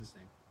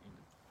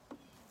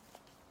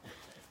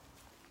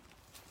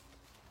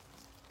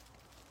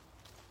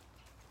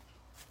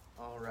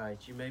right,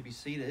 you may be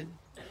seated.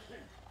 I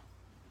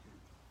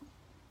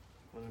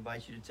want to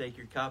invite you to take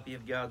your copy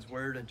of God's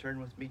Word and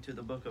turn with me to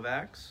the book of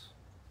Acts.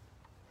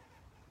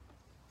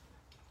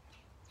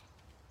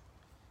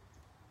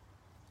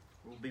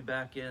 We'll be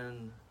back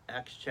in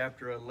Acts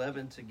chapter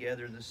 11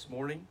 together this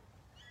morning,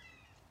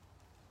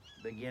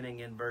 beginning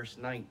in verse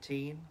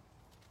 19.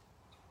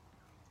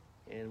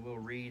 And we'll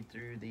read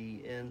through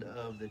the end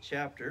of the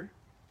chapter.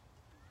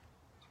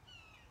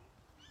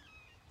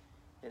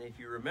 And if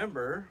you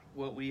remember,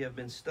 what we have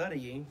been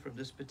studying from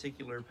this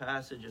particular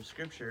passage of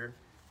Scripture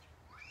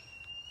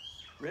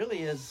really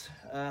is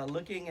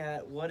looking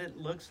at what it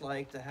looks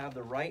like to have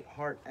the right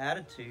heart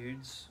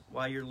attitudes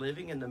while you're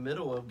living in the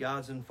middle of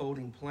God's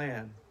unfolding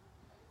plan.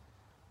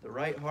 The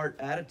right heart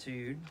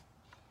attitude,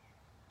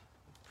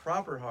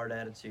 proper heart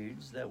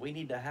attitudes that we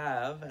need to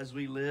have as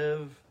we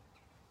live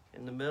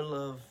in the middle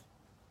of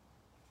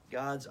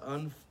God's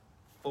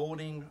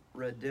unfolding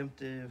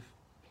redemptive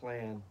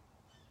plan.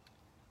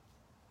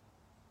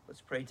 Let's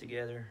pray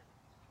together.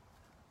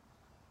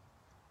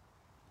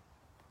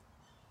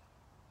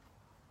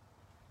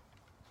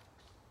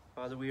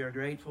 Father, we are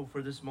grateful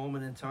for this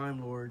moment in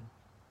time, Lord.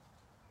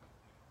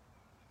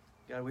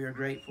 God, we are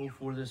grateful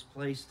for this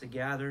place to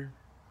gather.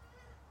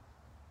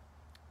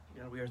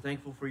 God, we are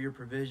thankful for your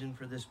provision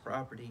for this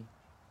property.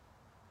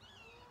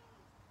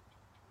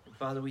 And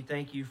Father, we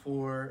thank you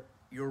for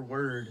your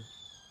word.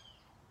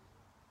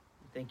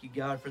 We thank you,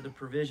 God, for the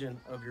provision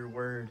of your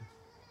word.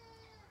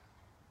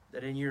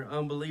 That in your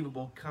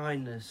unbelievable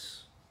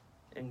kindness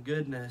and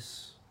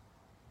goodness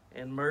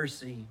and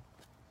mercy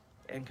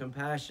and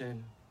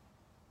compassion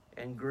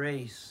and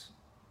grace,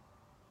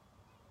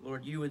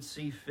 Lord, you would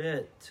see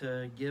fit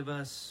to give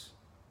us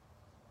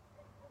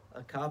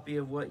a copy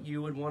of what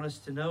you would want us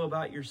to know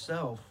about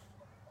yourself,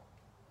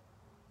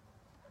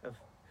 of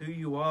who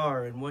you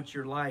are and what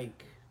you're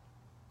like,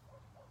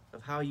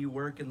 of how you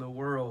work in the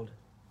world,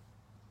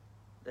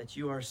 that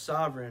you are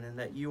sovereign and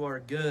that you are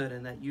good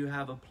and that you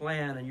have a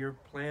plan and your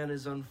plan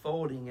is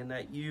unfolding and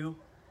that you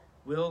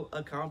will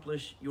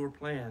accomplish your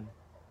plan.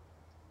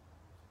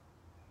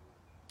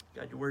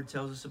 God, your word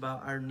tells us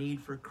about our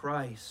need for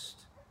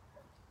Christ,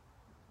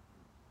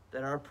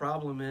 that our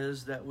problem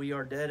is that we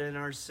are dead in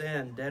our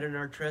sin, dead in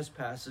our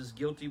trespasses,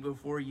 guilty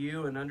before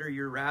you and under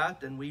your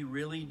wrath, and we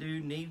really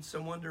do need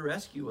someone to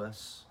rescue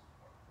us.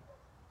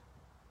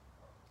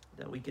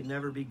 That we can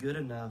never be good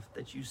enough,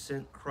 that you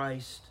sent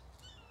Christ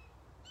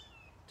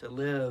to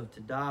live, to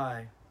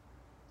die,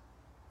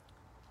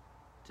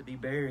 to be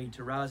buried,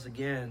 to rise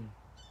again,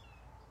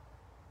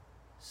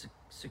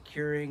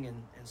 securing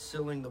and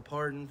sealing the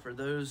pardon for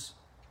those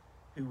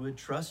who would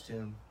trust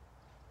him.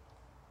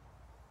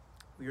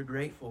 We are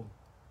grateful,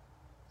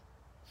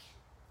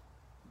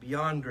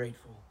 beyond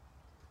grateful.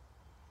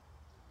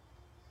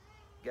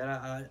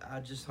 God, I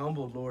just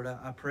humbled, Lord.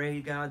 I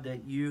pray, God,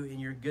 that you, in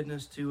your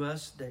goodness to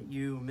us, that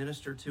you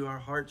minister to our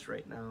hearts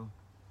right now.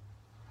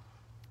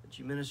 That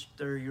you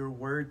minister your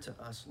word to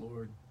us,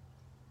 Lord.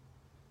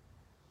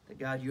 That,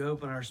 God, you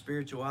open our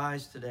spiritual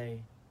eyes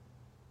today.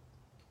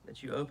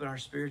 That you open our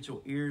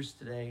spiritual ears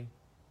today.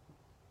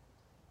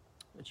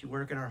 That you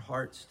work in our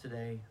hearts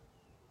today.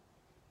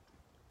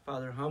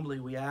 Father,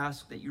 humbly we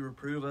ask that you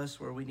reprove us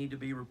where we need to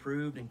be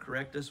reproved and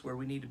correct us where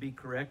we need to be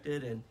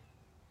corrected and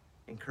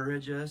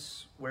encourage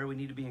us where we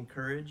need to be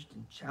encouraged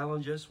and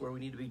challenge us where we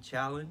need to be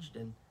challenged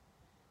and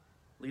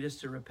lead us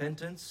to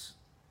repentance,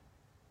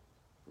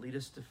 lead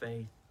us to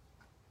faith.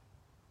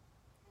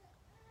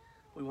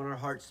 We want our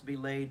hearts to be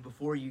laid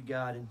before you,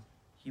 God, in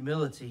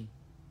humility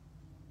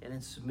and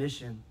in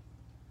submission.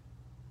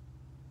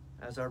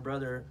 As our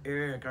brother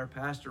Eric, our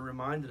pastor,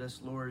 reminded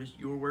us, Lord,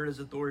 your word is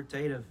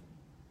authoritative.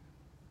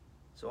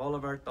 So all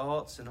of our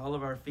thoughts and all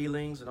of our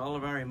feelings and all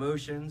of our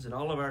emotions and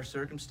all of our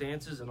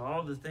circumstances and all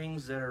of the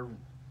things that are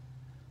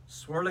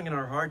swirling in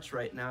our hearts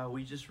right now,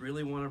 we just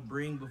really want to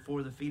bring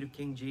before the feet of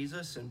King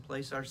Jesus and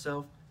place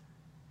ourselves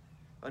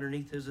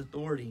underneath his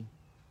authority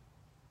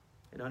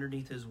and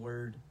underneath his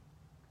word.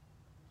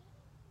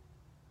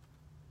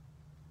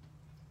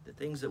 The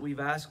things that we've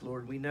asked,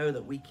 Lord, we know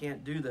that we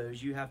can't do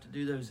those. You have to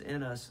do those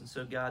in us. And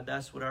so, God,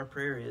 that's what our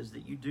prayer is,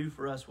 that you do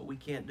for us what we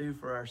can't do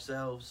for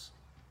ourselves.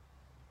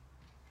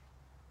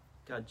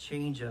 God,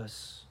 change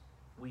us,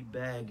 we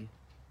beg.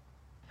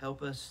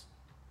 Help us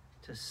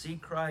to see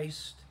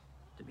Christ,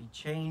 to be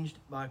changed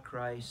by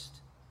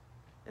Christ,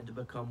 and to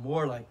become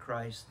more like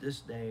Christ this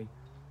day.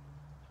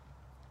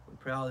 We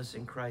pray all this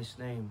in Christ's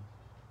name.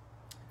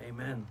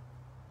 Amen.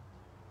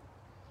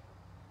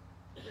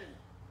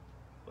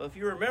 Well, if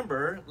you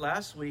remember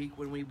last week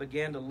when we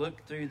began to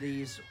look through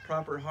these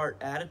proper heart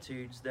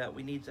attitudes that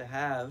we need to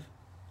have,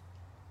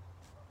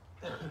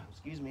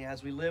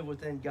 as we live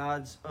within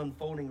God's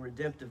unfolding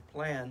redemptive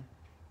plan,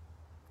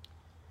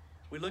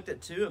 we looked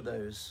at two of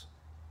those.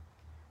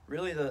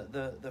 Really,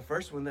 the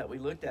first one that we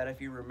looked at,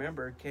 if you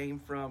remember, came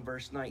from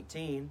verse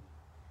 19,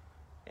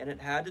 and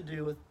it had to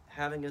do with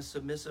having a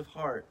submissive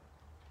heart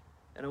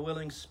and a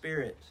willing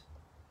spirit.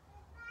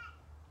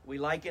 We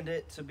likened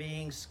it to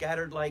being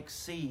scattered like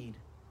seed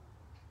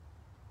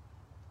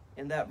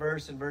in that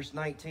verse, in verse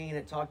 19,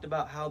 it talked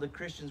about how the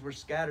Christians were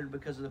scattered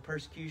because of the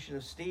persecution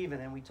of Stephen,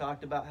 and we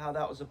talked about how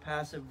that was a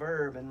passive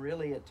verb, and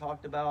really it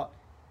talked about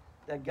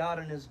that God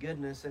in His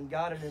goodness and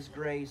God in His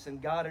grace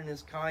and God in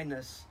His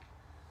kindness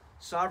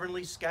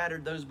sovereignly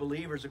scattered those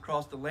believers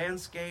across the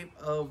landscape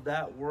of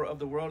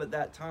the world at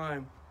that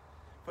time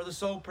for the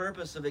sole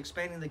purpose of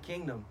expanding the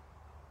kingdom.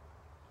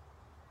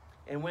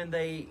 And when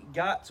they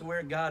got to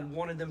where God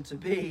wanted them to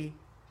be,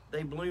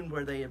 they bloomed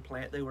where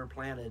they were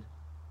planted.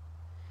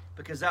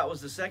 Because that was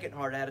the second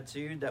heart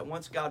attitude, that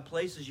once God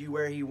places you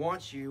where He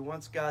wants you,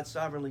 once God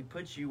sovereignly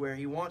puts you where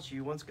He wants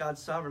you, once God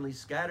sovereignly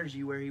scatters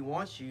you where He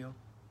wants you,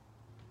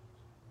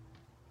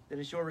 then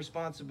it's your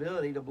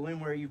responsibility to bloom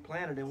where you've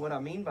planted. And what I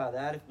mean by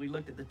that, if we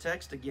looked at the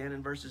text again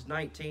in verses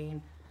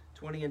 19,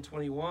 20, and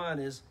 21,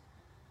 is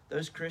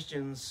those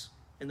Christians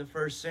in the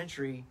first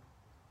century,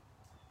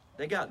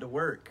 they got to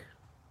work.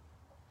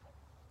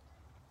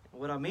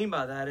 And what I mean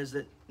by that is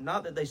that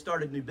not that they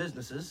started new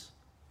businesses,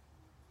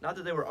 not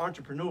that they were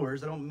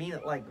entrepreneurs. I don't mean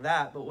it like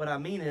that, but what I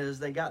mean is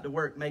they got to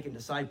work making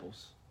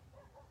disciples.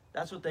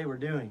 That's what they were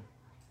doing.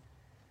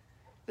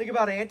 Think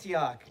about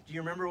Antioch. Do you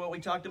remember what we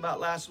talked about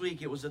last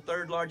week? It was the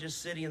third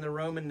largest city in the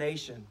Roman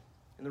nation,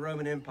 in the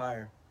Roman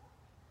Empire.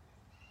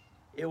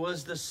 It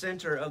was the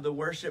center of the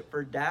worship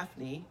for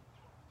Daphne.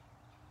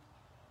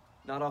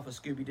 Not off of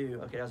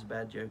Scooby-Doo. Okay, that was a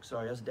bad joke.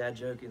 Sorry, that was a dad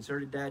joke.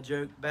 Inserted dad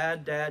joke.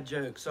 Bad dad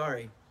joke.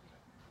 Sorry.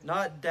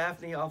 Not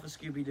Daphne off of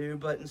Scooby-Doo,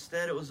 but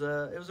instead it was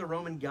a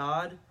Roman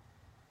god.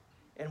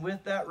 And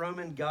with that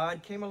Roman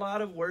god came a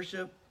lot of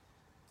worship,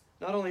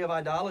 not only of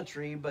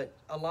idolatry, but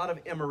a lot of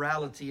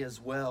immorality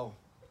as well.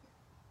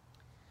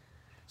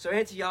 So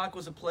Antioch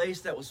was a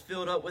place that was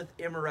filled up with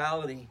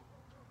immorality.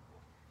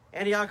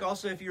 Antioch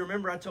also, if you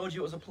remember, I told you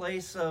it was a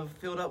place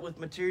filled up with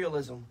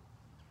materialism.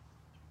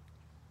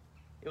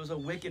 It was a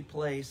wicked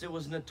place. It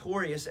was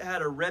notorious. It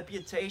had a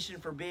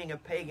reputation for being a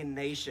pagan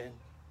nation.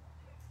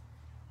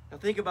 Now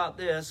think about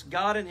this.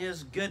 God in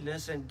His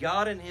goodness and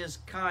God in His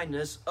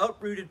kindness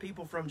uprooted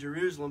people from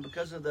Jerusalem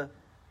because of the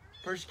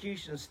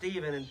persecution of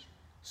Stephen and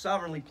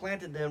sovereignly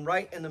planted them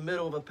right in the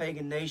middle of a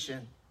pagan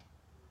nation.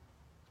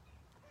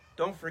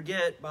 Don't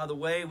forget, by the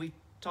way, we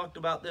talked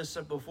about this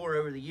before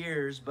over the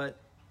years, but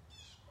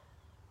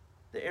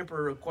the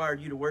emperor required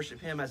you to worship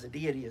him as a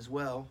deity as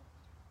well.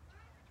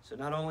 So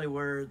not only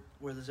was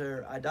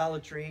there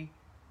idolatry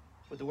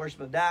with the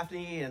worship of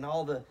Daphne and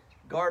all the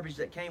garbage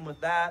that came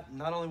with that,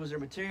 not only was there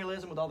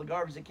materialism with all the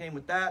garbage that came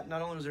with that,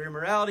 not only was there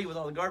immorality with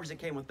all the garbage that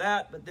came with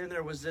that, but then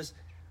there was this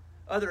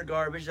other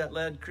garbage that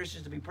led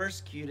Christians to be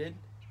persecuted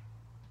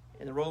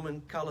in the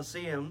Roman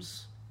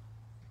Colosseums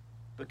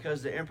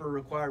because the emperor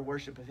required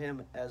worship of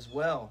him as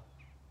well.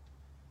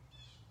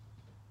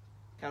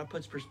 Kind of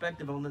puts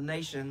perspective on the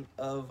nation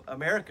of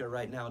America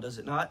right now, does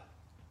it not?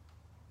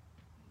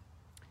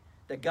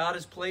 That God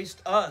has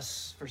placed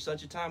us for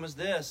such a time as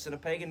this in a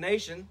pagan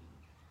nation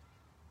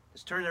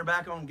that's turned their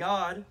back on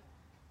God,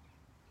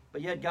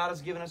 but yet God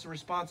has given us a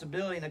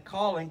responsibility and a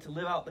calling to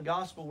live out the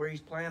gospel where He's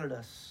planted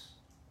us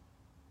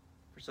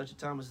for such a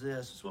time as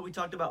this. That's what we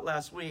talked about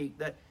last week,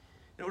 that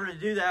in order to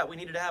do that, we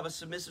needed to have a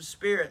submissive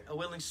spirit, a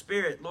willing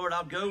spirit. Lord,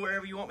 I'll go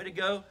wherever you want me to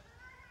go.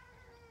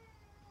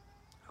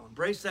 I'll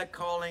embrace that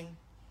calling.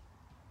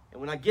 And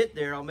when I get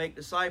there, I'll make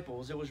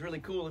disciples. It was really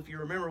cool. If you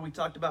remember, we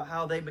talked about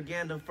how they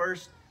began to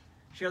first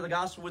share the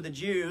gospel with the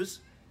Jews.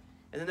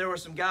 And then there were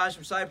some guys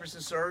from Cyprus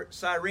and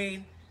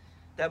Cyrene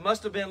that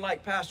must have been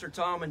like Pastor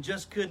Tom and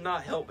just could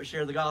not help but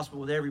share the gospel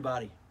with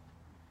everybody.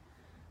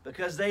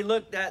 Because they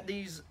looked at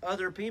these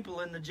other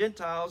people and the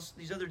Gentiles,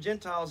 these other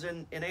Gentiles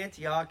in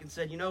Antioch and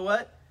said, you know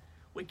what?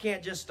 We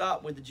can't just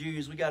stop with the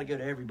Jews. We got to go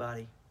to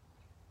everybody.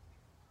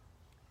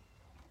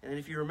 And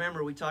if you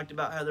remember, we talked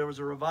about how there was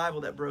a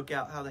revival that broke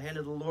out, how the hand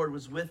of the Lord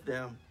was with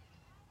them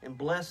and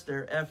blessed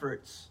their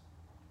efforts.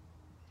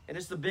 And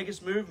it's the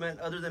biggest movement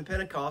other than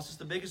Pentecost. It's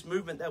the biggest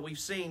movement that we've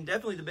seen,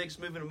 definitely the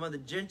biggest movement among the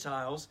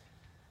Gentiles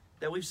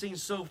that we've seen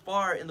so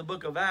far in the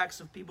book of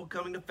Acts of people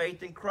coming to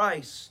faith in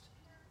Christ.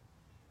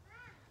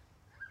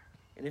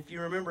 And if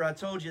you remember, I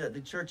told you that the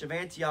church of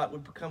Antioch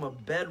would become a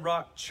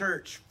bedrock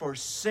church for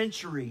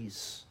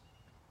centuries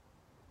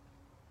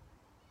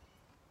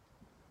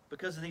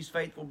because of these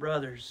faithful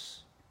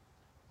brothers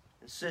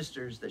and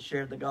sisters that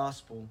shared the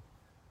gospel.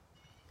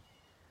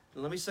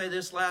 And let me say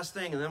this last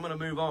thing, and then I'm going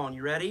to move on.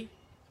 You ready?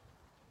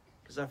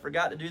 Because I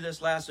forgot to do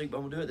this last week, but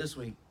I'm going to do it this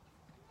week.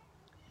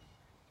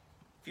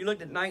 If you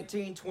looked at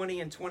 19,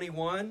 20, and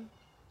 21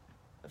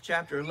 of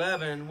chapter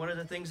 11, one of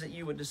the things that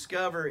you would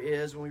discover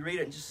is, when we read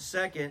it in just a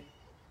second,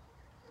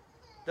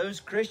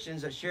 those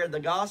Christians that shared the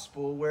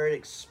gospel, where it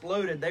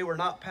exploded, they were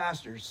not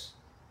pastors.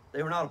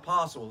 They were not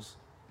apostles.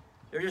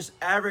 They're just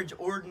average,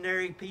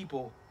 ordinary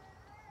people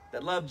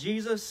that loved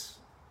Jesus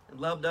and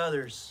loved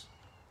others.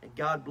 And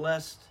God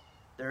blessed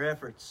their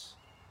efforts.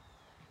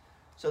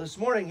 So this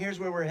morning,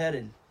 here's where we're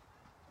headed.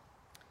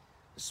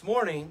 This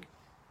morning,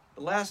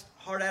 the last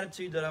heart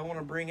attitude that I want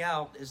to bring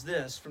out is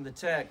this from the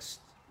text.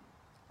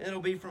 And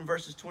it'll be from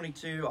verses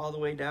 22 all the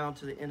way down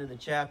to the end of the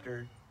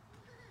chapter.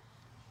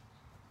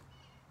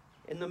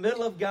 in the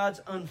middle of God's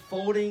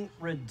unfolding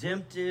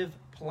redemptive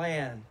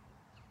plan,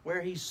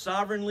 where He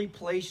sovereignly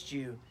placed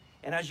you,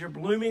 and as you're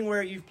blooming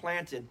where you've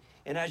planted,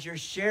 and as you're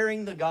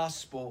sharing the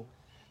gospel,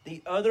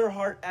 the other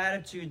heart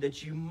attitude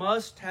that you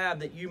must have,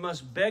 that you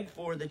must beg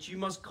for, that you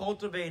must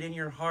cultivate in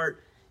your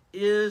heart,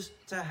 is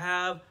to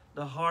have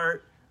the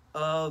heart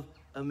of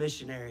a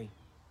missionary.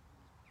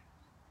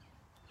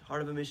 The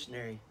heart of a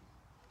missionary.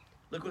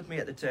 Look with me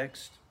at the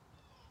text.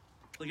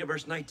 Look at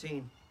verse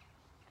 19.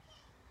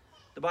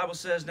 The Bible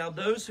says, "Now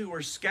those who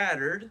were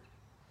scattered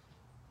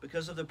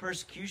because of the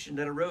persecution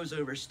that arose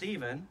over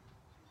Stephen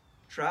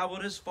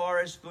traveled as far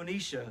as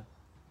Phoenicia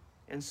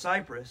and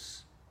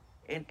Cyprus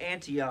and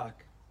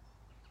Antioch,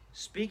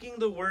 speaking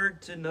the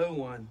word to no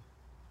one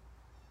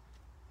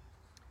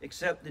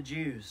except the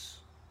Jews.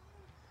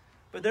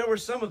 But there were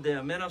some of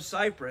them, men of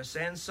Cyprus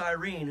and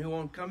Cyrene, who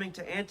on coming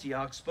to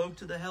Antioch spoke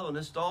to the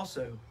Hellenists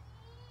also,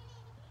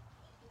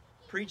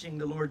 preaching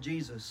the Lord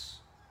Jesus.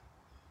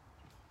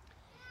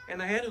 And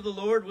the hand of the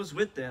Lord was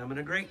with them, and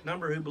a great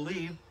number who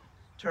believed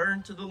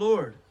turned to the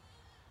Lord.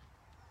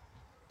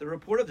 The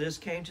report of this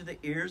came to the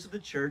ears of the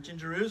church in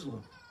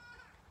Jerusalem,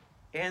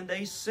 and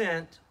they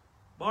sent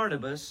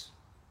Barnabas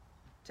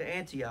to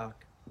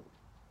Antioch.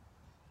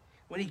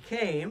 When he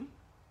came,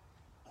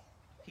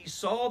 he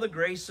saw the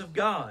grace of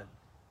God.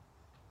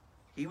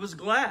 He was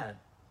glad,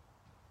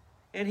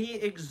 and he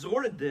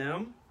exhorted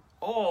them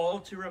all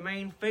to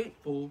remain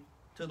faithful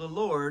to the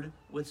Lord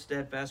with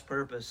steadfast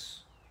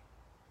purpose.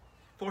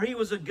 For he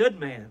was a good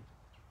man,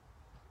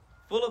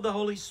 full of the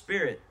Holy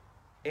Spirit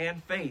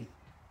and faith,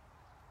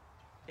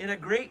 and a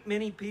great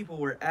many people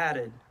were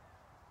added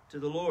to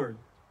the Lord.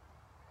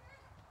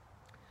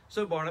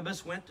 So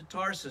Barnabas went to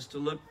Tarsus to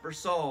look for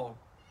Saul,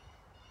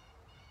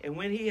 and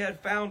when he had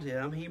found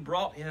him, he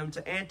brought him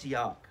to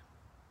Antioch.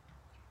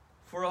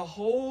 For a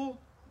whole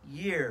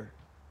year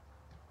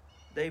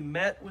they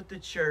met with the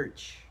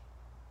church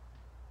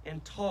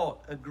and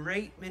taught a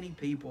great many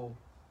people.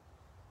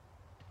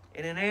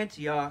 And in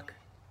Antioch,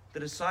 the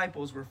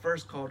disciples were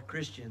first called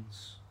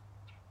Christians.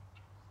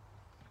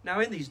 Now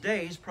in these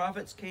days,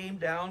 prophets came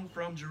down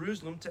from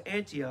Jerusalem to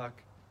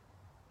Antioch.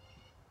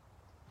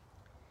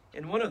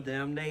 And one of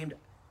them, named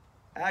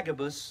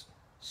Agabus,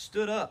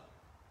 stood up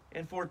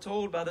and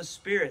foretold by the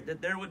Spirit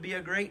that there would be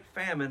a great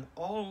famine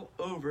all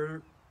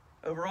over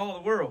all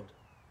the world.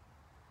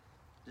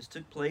 This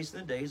took place in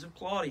the days of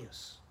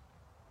Claudius.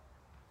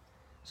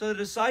 So the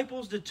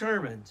disciples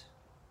determined,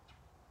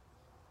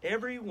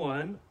 every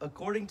one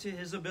according to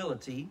his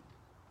ability,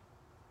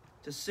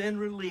 to send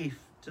relief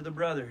to the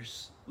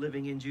brothers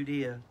living in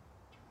Judea.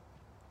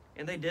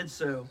 And they did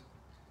so,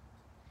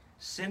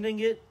 sending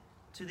it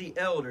to the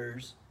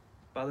elders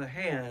by the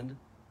hand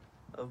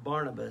of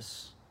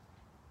Barnabas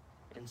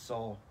and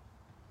Saul.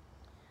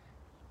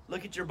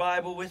 Look at your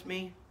Bible with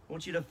me. I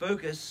want you to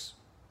focus.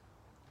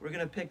 We're going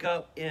to pick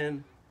up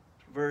in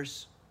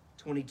verse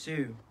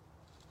 22.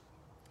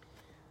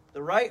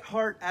 The right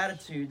heart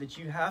attitude that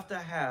you have to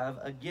have,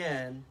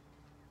 again,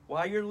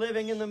 while you're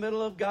living in the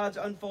middle of God's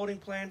unfolding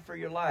plan for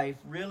your life,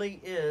 really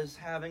is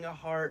having a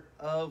heart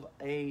of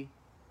a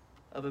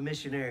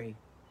missionary.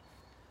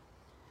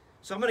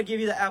 So I'm going to give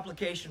you the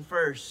application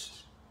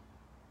first,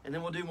 and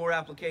then we'll do more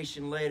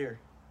application later.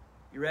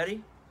 You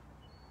ready?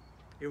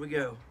 Here we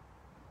go.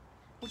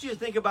 I want you to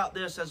think about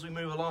this as we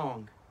move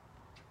along.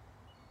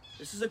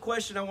 This is a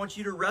question I want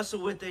you to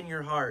wrestle with in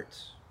your heart.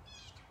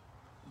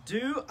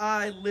 Do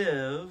I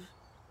live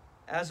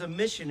as a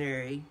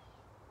missionary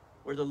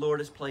where the Lord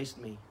has placed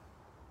me?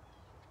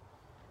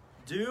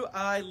 Do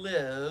I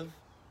live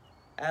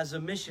as a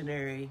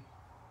missionary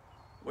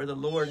where the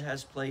Lord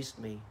has placed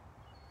me?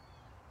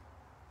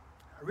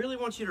 I really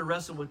want you to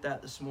wrestle with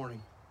that this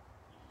morning.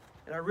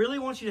 And I really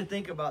want you to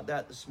think about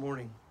that this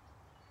morning.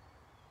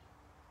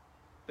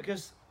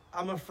 Because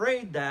I'm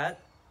afraid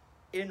that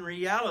in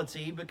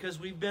reality, because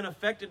we've been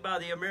affected by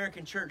the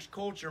American church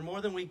culture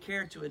more than we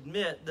care to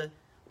admit,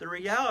 the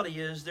reality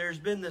is there's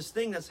been this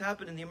thing that's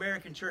happened in the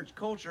American church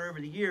culture over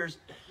the years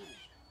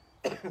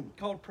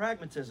called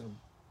pragmatism.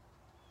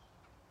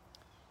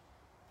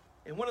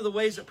 And one of the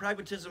ways that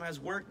pragmatism has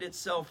worked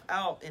itself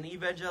out in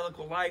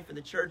evangelical life in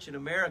the church in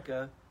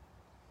America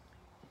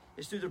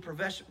is through the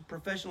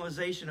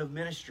professionalization of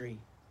ministry.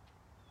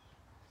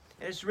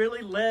 And it's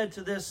really led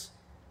to this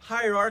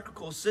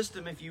hierarchical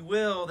system, if you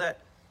will, that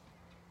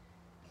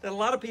a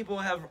lot of people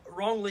have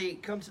wrongly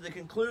come to the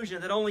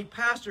conclusion that only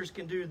pastors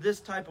can do this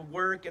type of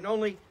work, and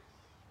only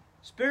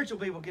spiritual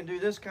people can do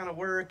this kind of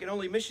work, and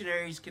only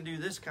missionaries can do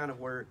this kind of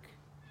work.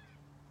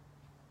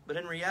 But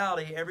in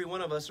reality, every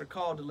one of us are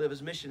called to live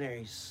as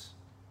missionaries.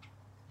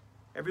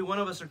 Every one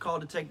of us are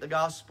called to take the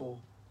gospel.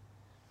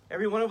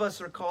 Every one of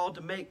us are called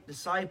to make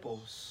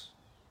disciples.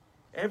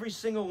 Every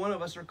single one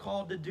of us are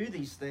called to do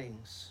these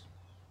things.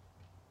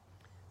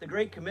 The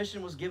Great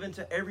Commission was given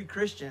to every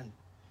Christian.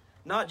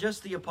 Not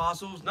just the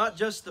apostles, not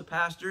just the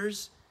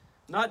pastors,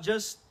 not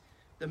just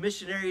the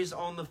missionaries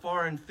on the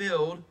foreign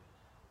field,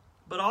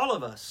 but all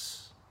of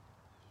us.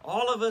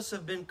 All of us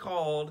have been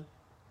called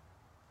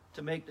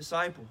to make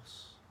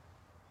disciples.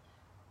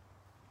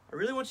 I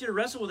really want you to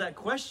wrestle with that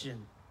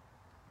question.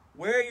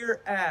 Where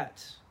you're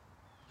at,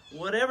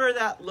 whatever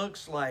that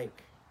looks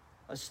like,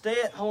 a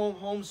stay-at-home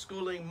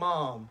homeschooling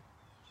mom,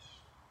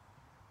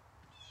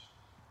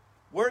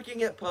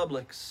 working at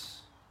Publix,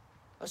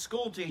 a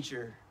school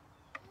teacher,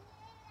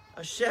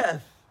 a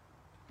chef,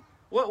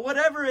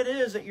 whatever it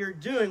is that you're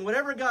doing,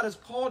 whatever God has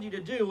called you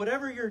to do,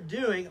 whatever you're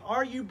doing,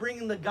 are you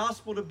bringing the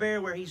gospel to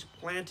bear where He's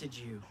planted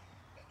you?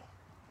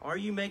 Are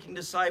you making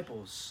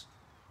disciples?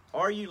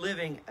 Are you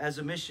living as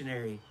a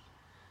missionary?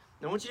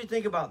 Now, I want you to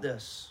think about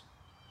this.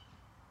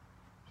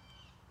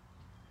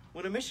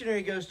 When a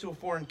missionary goes to a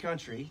foreign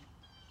country,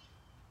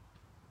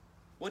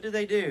 what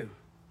do?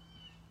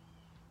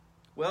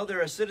 Well,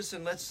 they're a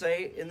citizen, let's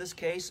say, in this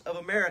case, of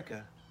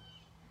America.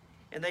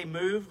 And they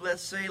move,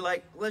 let's say,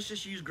 let's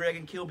just use Greg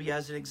and Kilby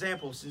as an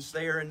example, since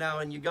they are now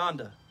in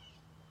Uganda.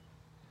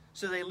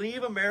 So they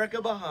leave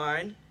America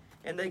behind,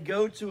 and they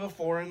go to a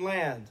foreign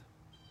land.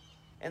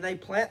 And they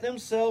plant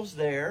themselves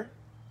there,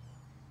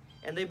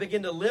 and they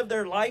begin to live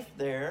their life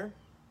there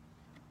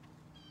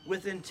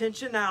with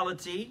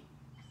intentionality,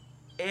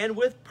 and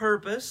with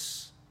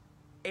purpose,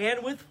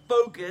 and with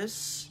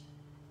focus,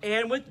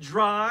 and with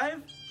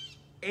drive,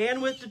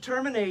 and with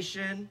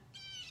determination,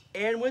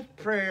 and with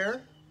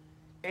prayer,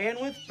 and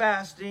with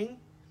fasting,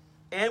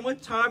 and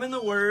with time in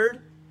the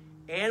Word,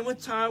 and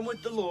with time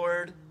with the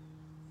Lord,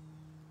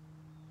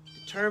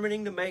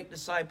 determining to make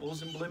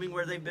disciples and blooming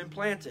where they've been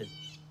planted.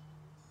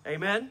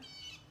 Amen?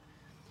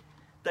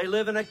 They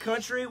live in a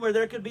country where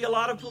there could be a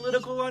lot of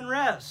political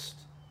unrest,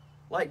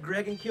 like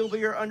Greg and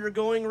Kilby are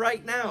undergoing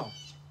right now.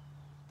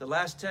 The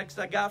last text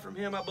I got from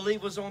him, I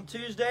believe, was on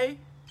Tuesday.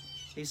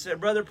 He said,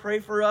 "Brother, pray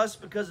for us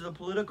because of the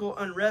political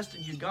unrest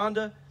in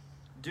Uganda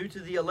due to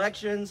the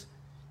elections,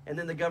 and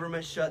then the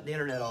government shut the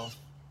internet off."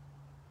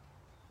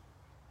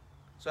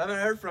 So I haven't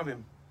heard from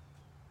him.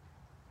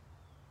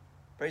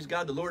 Praise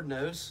God, the Lord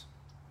knows.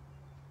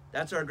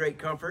 That's our great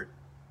comfort.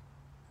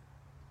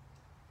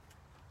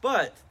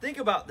 But think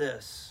about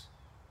this.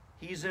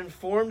 He's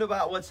informed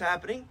about what's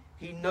happening.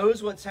 He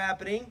knows what's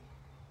happening.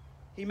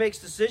 He makes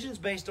decisions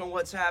based on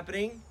what's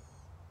happening.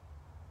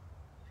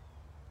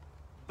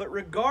 But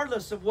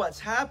regardless of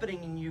what's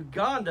happening in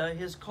Uganda,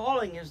 his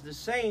calling is the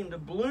same, to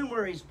bloom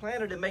where he's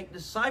planted and make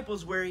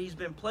disciples where he's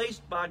been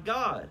placed by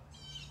God.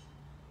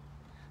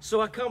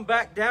 So I come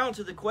back down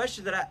to the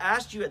question that I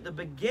asked you at the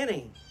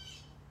beginning.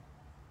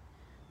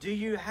 Do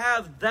you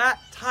have that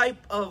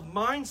type of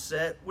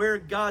mindset where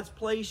God's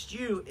placed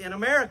you in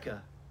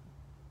America,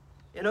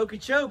 in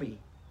Okeechobee,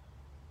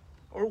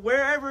 or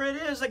wherever it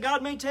is that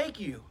God may take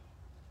you?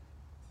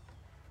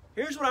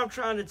 Here's what I'm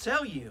trying to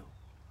tell you.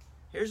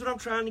 Here's what I'm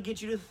trying to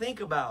get you to think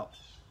about.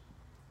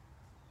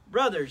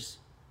 Brothers,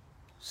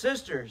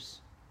 sisters,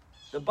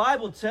 the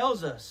Bible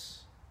tells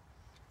us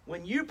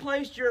when you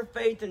placed your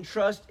faith and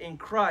trust in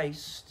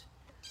Christ,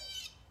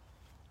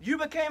 you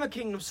became a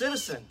kingdom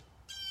citizen.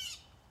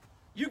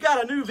 You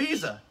got a new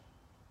visa.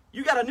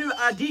 You got a new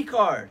ID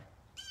card.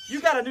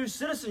 You got a new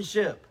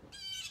citizenship.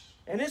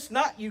 And it's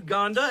not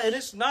Uganda, and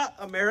it's not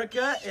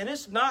America, and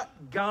it's not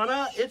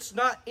Ghana. It's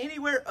not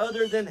anywhere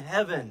other than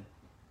heaven.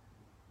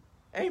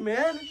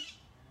 Amen?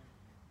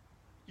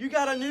 You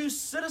got a new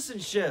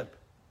citizenship.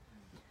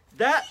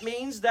 That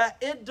means that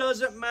it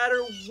doesn't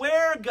matter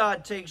where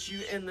God takes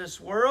you in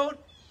this world.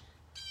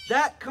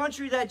 That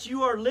country that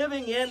you are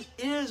living in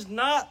is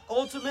not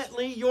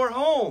ultimately your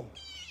home.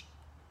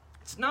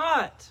 It's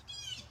not.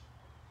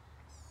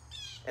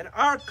 And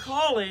our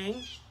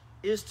calling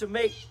is to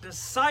make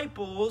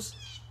disciples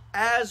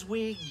as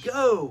we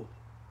go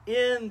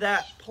in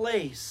that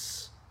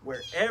place,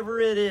 wherever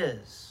it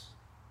is.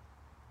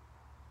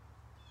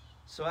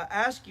 So I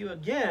ask you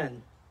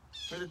again,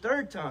 for the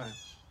third time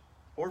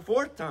or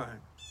fourth time,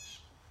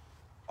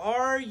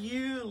 are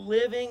you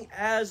living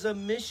as a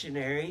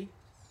missionary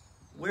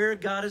where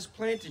God has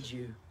planted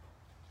you?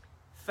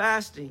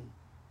 Fasting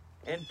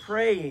and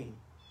praying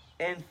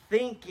and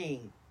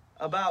thinking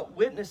about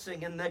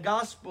witnessing in the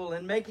gospel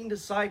and making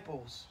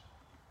disciples.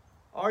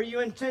 Are you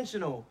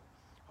intentional?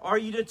 Are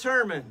you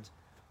determined?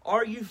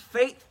 Are you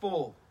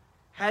faithful?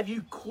 Have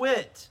you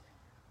quit?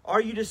 Are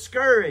you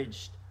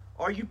discouraged?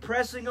 Are you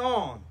pressing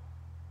on?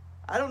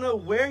 I don't know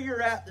where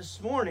you're at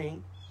this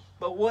morning,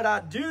 but what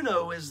I do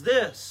know is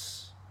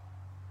this.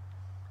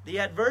 The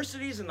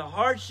adversities and the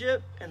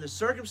hardship and the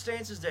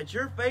circumstances that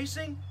you're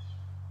facing,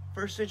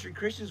 first century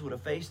Christians would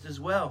have faced as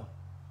well.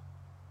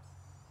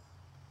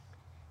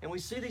 And we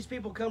see these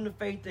people come to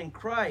faith in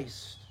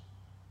Christ.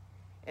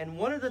 And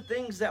one of the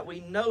things that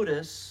we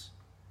notice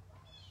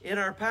in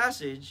our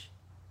passage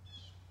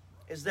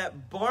is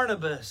that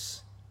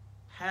Barnabas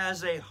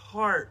has a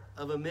heart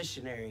of a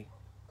missionary.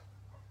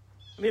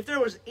 I mean, if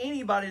there was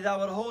anybody that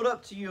would hold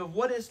up to you of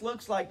what it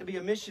looks like to be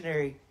a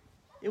missionary,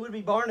 it would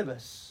be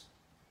Barnabas.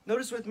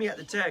 Notice with me at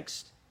the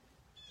text.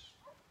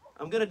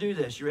 I'm going to do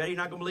this. You ready? You're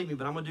not going to believe me,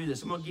 but I'm going to do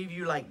this. I'm going to give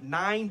you like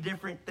 9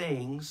 different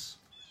things.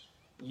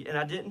 And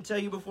I didn't tell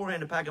you beforehand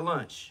to pack a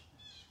lunch.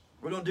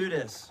 We're going to do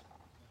this.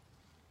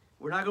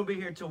 We're not going to be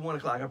here till 1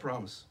 o'clock, I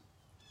promise.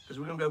 Because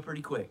we're going to go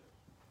pretty quick.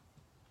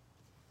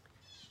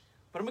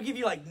 But I'm going to give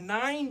you like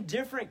 9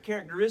 different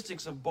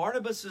characteristics of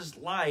Barnabas'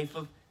 life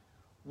of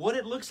what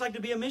it looks like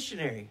to be a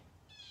missionary.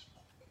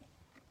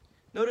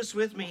 Notice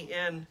with me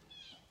in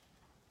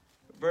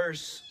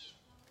verse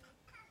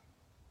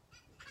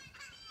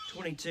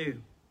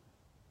 22.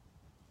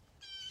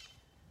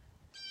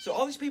 So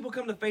all these people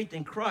come to faith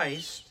in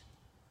Christ,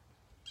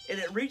 and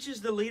it reaches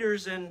the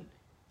leaders in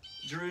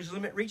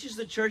Jerusalem. It reaches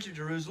the church of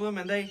Jerusalem,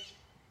 and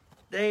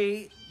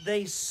they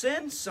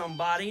send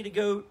somebody to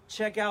go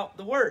check out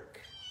the work.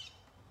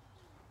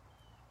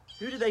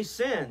 Who do they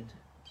send?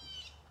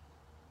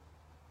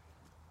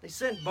 They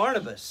sent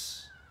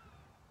Barnabas.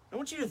 I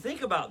want you to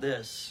think about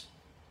this.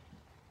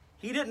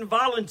 He didn't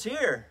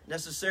volunteer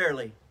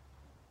necessarily.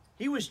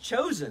 He was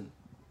chosen.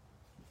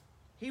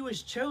 He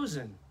was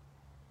chosen.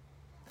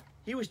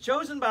 He was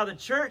chosen by the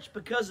church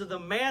because of the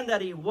man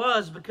that he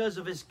was, because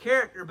of his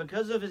character,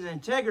 because of his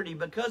integrity,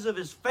 because of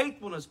his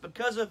faithfulness,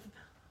 because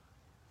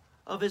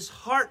of his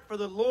heart for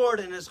the Lord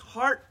and his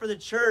heart for the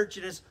church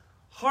and his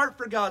heart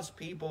for God's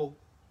people.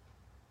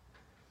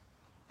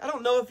 I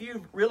don't know if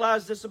you've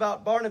realized this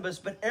about Barnabas,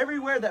 but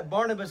everywhere that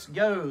Barnabas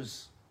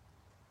goes,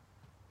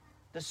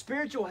 the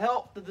spiritual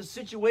health of the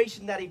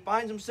situation that he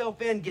finds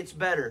himself in gets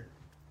better.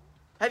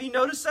 Have you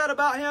noticed that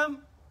about him?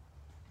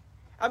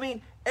 I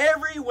mean,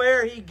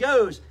 everywhere he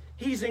goes,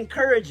 he's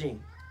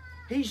encouraging,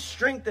 he's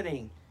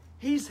strengthening,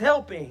 he's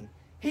helping,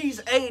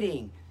 he's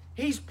aiding,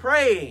 he's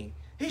praying,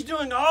 he's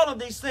doing all of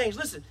these things.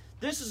 Listen,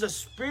 this is a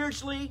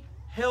spiritually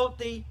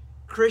healthy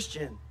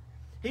Christian.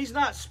 He's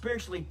not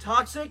spiritually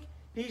toxic.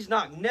 He's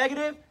not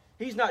negative.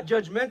 He's not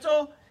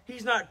judgmental.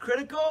 He's not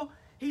critical.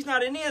 He's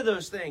not any of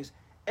those things.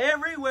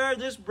 Everywhere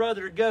this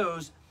brother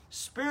goes,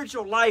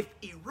 spiritual life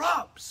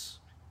erupts.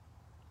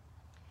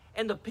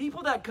 And the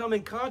people that come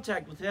in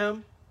contact with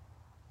him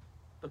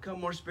become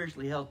more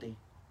spiritually healthy.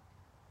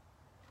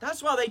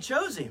 That's why they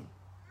chose him.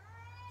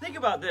 Think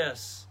about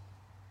this.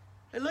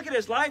 They look at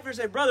his life and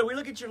say, brother, we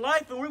look at your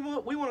life and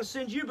we want to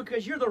send you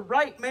because you're the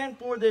right man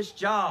for this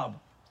job.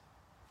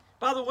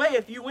 By the way,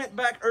 if you went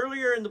back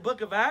earlier in the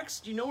book of Acts,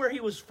 do you know where he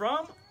was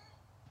from?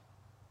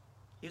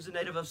 He was a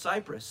native of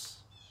Cyprus.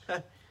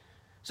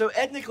 So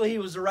ethnically, he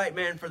was the right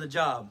man for the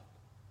job.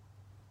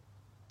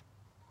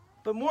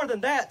 But more than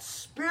that,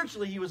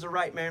 spiritually, he was the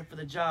right man for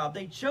the job.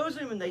 They chose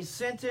him and they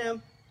sent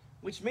him,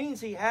 which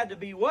means he had to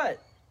be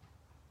what?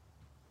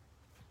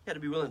 He had to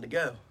be willing to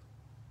go.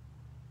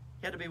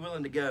 He had to be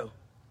willing to go.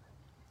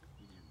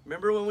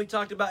 Remember when we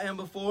talked about him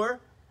before?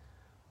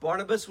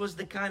 Barnabas was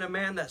the kind of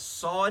man that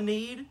saw a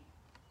need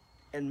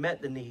and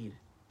met the need.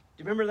 Do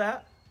you remember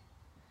that?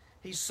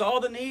 He saw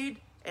the need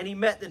and he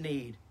met the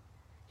need.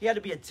 He had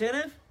to be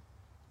attentive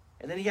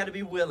and then he had to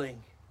be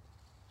willing.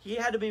 He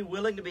had to be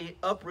willing to be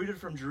uprooted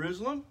from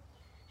Jerusalem.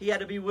 He had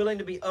to be willing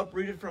to be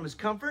uprooted from his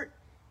comfort.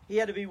 He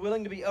had to be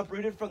willing to be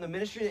uprooted from the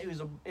ministry that he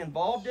was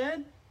involved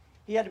in.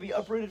 He had to be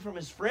uprooted from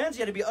his friends.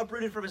 He had to be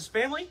uprooted from his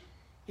family.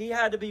 He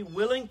had to be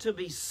willing to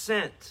be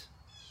sent.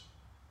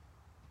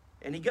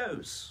 And he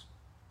goes.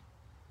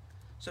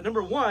 So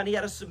number 1, he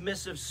had a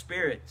submissive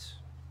spirit.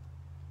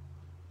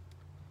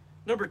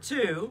 Number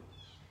 2,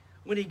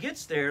 when he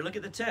gets there, look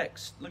at the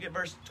text. Look at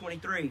verse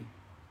 23.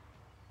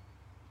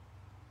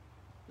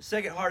 The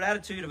second heart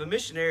attitude of a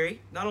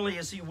missionary, not only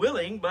is he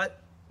willing,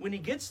 but when he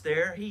gets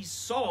there, he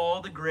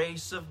saw the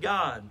grace of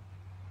God.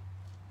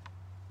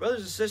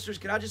 Brothers and sisters,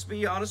 can I just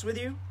be honest with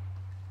you?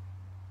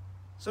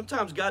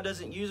 Sometimes God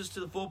doesn't use us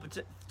to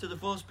the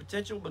fullest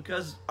potential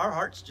because our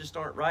hearts just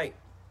aren't right.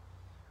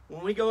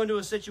 When we go into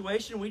a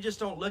situation, we just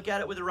don't look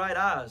at it with the right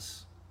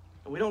eyes.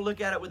 And we don't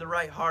look at it with the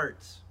right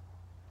hearts.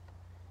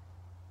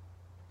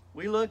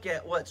 We look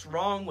at what's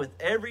wrong with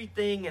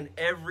everything and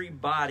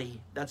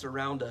everybody that's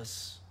around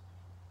us.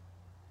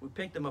 We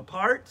pick them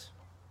apart.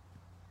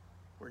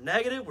 We're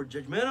negative, we're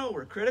judgmental,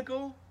 we're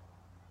critical.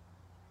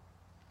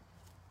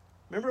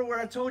 Remember where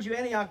I told you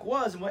Antioch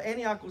was and what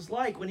Antioch was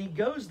like. When he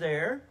goes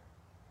there,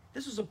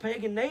 this was a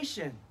pagan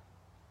nation.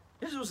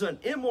 This was an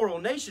immoral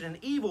nation, an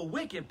evil,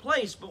 wicked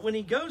place. But when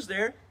he goes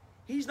there,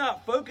 he's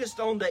not focused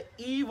on the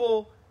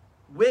evil,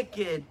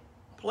 wicked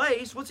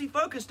place. What's he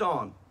focused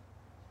on?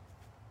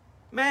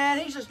 Man,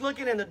 he's just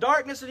looking in the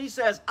darkness and he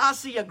says, I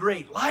see a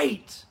great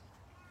light.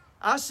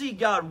 I see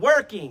God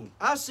working.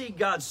 I see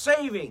God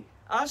saving.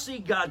 I see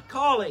God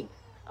calling.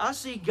 I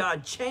see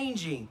God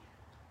changing.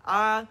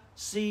 I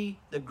see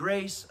the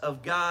grace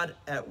of God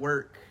at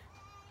work.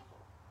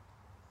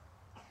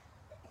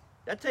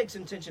 That takes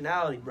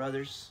intentionality,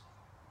 brothers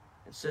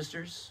and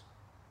sisters.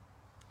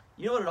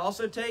 You know what it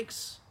also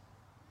takes?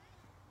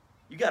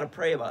 You got to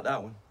pray about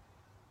that one.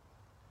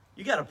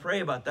 You got to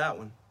pray about that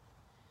one.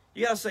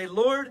 You got to say,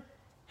 Lord,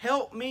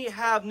 help me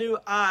have new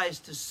eyes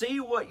to see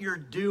what you're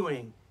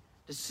doing,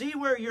 to see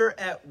where you're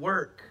at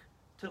work,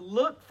 to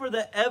look for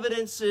the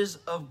evidences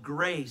of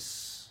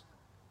grace.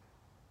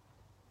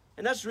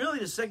 And that's really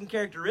the second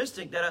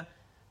characteristic, that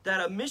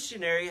a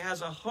missionary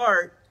has a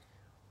heart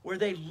where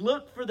they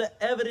look for the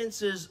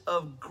evidences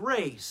of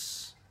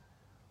grace.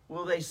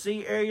 Will they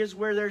see areas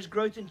where there's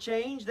growth and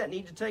change that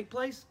need to take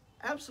place?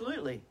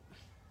 Absolutely.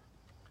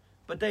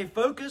 But they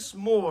focus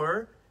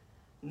more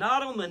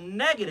not on the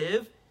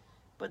negative,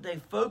 but they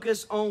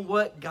focus on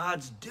what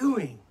God's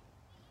doing.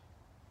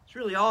 It's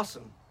really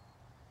awesome.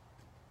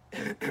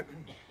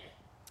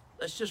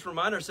 Let's just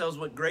remind ourselves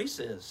what grace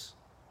is.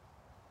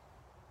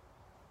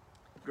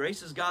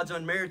 Grace is God's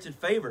unmerited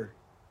favor.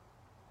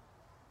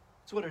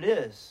 That's what it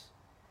is.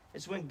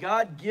 It's when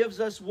God gives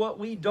us what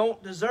we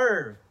don't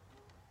deserve.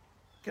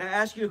 Can I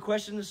ask you a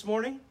question this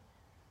morning?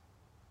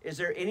 Is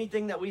there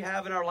anything that we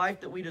have in our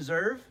life that we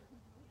deserve?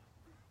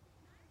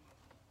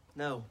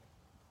 No.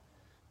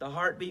 The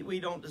heartbeat we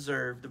don't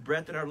deserve. The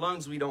breath in our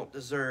lungs we don't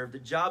deserve. The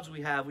jobs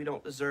we have we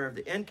don't deserve.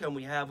 The income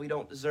we have we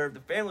don't deserve. The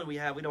family we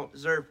have we don't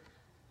deserve.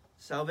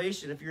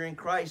 Salvation, if you're in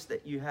Christ,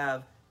 that you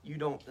have, you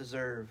don't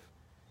deserve.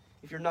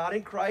 If you're not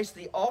in Christ,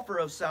 the offer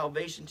of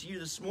salvation to you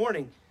this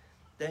morning,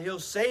 that He'll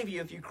save you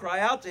if you cry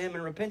out to Him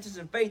in repentance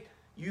and faith,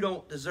 you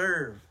don't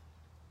deserve.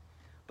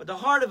 But the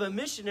heart of a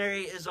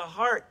missionary is a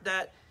heart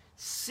that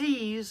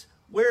sees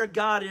where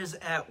God is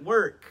at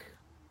work.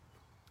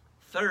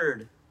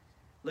 Third,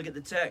 look at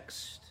the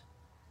text.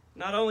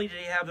 Not only did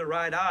he have the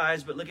right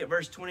eyes, but look at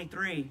verse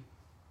 23.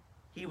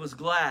 He was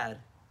glad.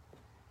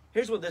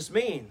 Here's what this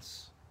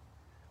means.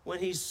 When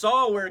he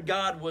saw where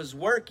God was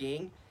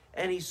working,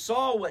 and he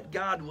saw what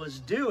God was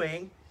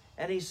doing,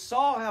 and he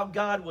saw how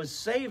God was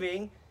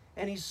saving,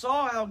 and he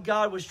saw how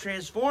God was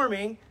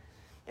transforming,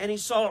 and he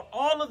saw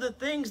all of the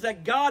things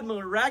that God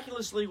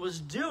miraculously was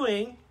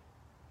doing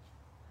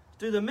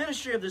through the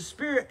ministry of the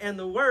Spirit and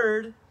the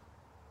Word,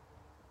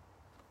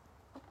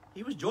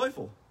 he was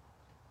joyful.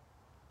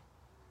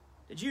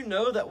 Did you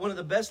know that one of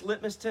the best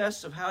litmus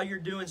tests of how you're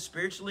doing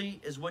spiritually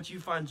is what you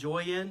find joy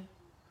in?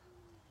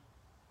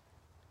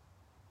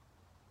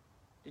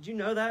 Did you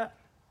know that?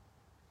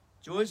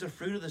 Joy is a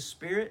fruit of the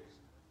Spirit.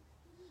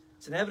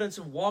 It's an evidence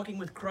of walking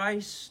with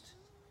Christ.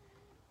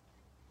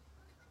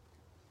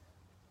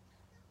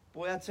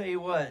 Boy, I tell you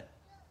what,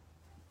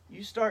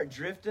 you start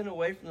drifting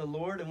away from the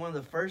Lord, and one of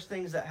the first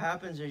things that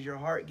happens is your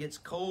heart gets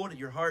cold,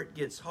 your heart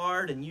gets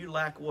hard, and you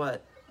lack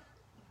what?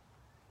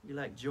 You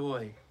lack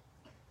joy.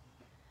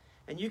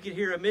 And you could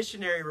hear a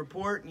missionary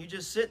report, and you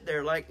just sit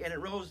there and it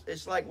rolls.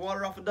 It's like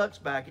water off a duck's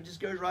back. It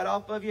just goes right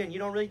off of you, and you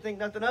don't really think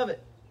nothing of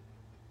it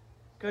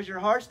because your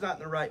heart's not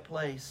in the right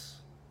place.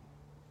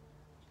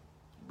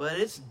 But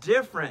it's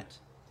different.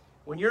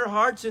 When your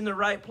heart's in the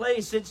right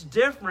place, it's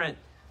different.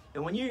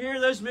 And when you hear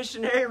those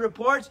missionary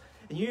reports,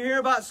 and you hear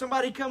about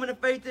somebody coming to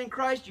faith in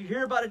Christ, you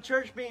hear about a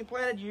church being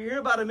planted, you hear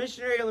about a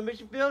missionary on the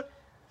mission field,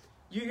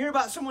 you hear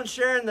about someone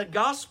sharing the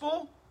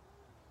gospel,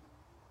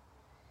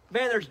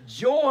 man, there's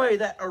joy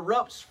that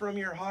erupts from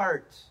your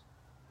heart.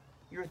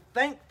 You're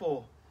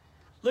thankful.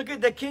 Look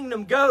at the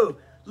kingdom go.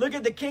 Look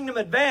at the kingdom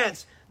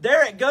advance.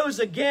 There it goes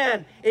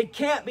again. It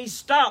can't be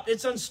stopped.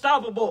 It's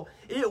unstoppable.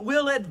 It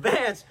will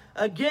advance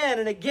again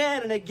and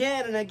again and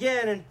again and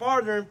again and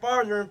farther and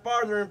farther and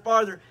farther and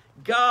farther.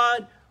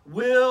 God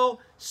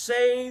will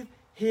save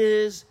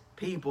His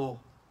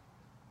people.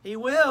 He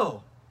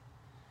will.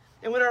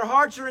 And when our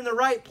hearts are in the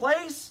right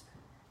place,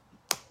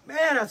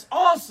 man, that's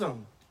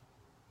awesome.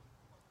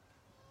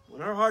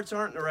 When our hearts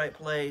aren't in the right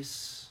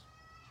place,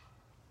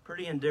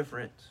 pretty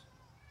indifferent.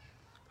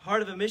 The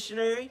heart of a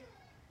missionary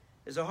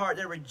is a heart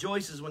that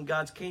rejoices when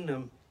God's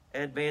kingdom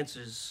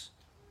advances.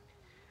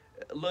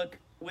 Look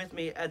with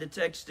me at the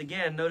text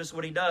again. Notice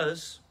what he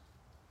does.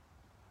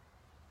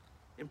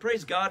 And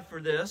praise God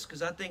for this,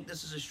 because I think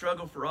this is a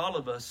struggle for all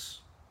of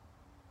us.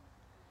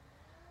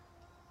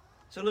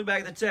 So look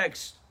back at the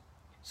text.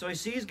 So he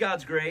sees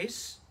God's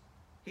grace.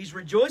 He's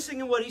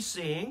rejoicing in what he's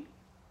seeing.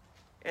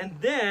 And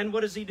then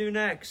what does he do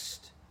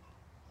next?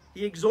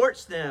 He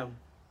exhorts them.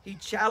 He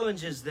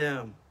challenges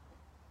them.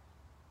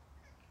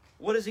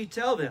 What does he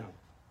tell them?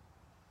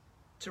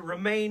 To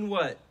remain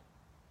what?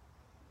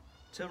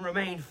 To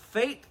remain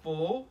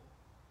faithful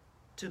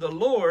to the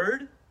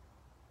Lord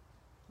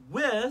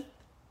with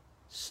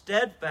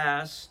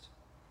steadfast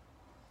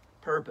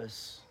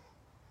purpose.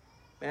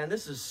 Man,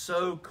 this is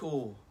so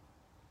cool.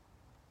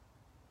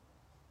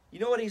 You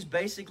know what he's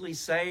basically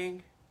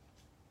saying?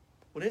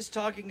 When it's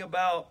talking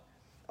about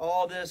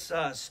all this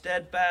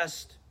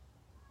steadfast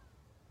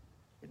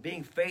and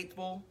being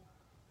faithful,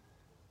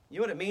 you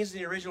know what it means in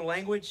the original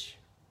language?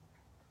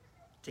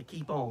 To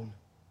keep on.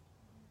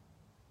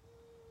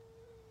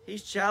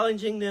 He's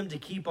challenging them to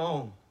keep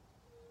on.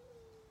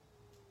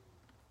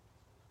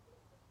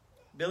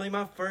 Billy,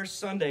 my first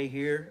Sunday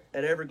here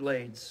at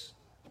Everglades,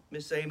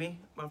 Miss Amy,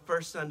 my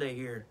first Sunday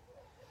here,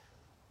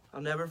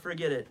 I'll never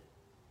forget it,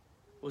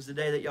 was the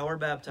day that y'all were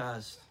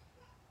baptized.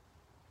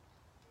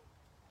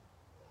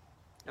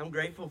 I'm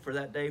grateful for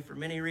that day for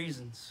many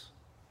reasons.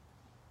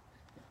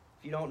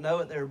 If you don't know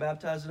it, they were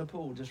baptized in a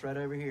pool just right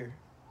over here.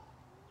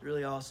 It's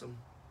really awesome.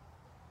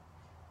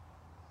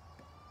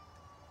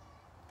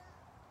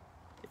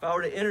 If I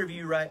were to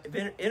interview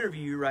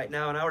you right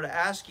now and I were to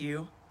ask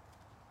you,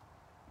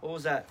 what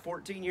was that,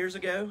 14 years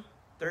ago?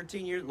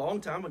 13 years,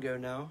 long time ago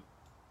now.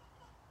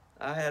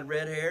 I had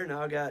red hair,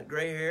 now I got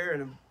gray hair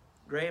and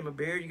gray in my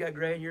beard. You got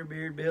gray in your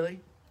beard, Billy?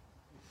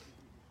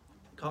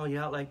 Calling you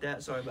out like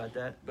that, sorry about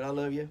that, but I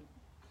love you.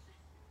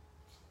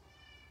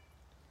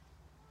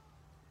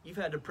 You've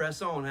had to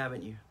press on,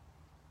 haven't you?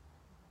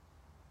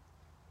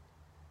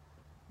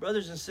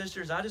 Brothers and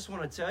sisters, I just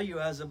want to tell you,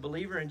 as a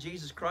believer in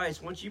Jesus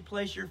Christ, once you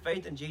place your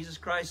faith in Jesus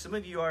Christ, some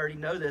of you already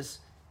know this,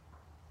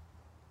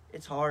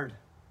 it's hard.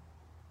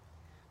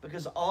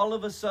 Because all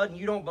of a sudden,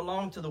 you don't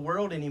belong to the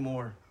world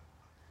anymore.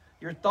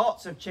 Your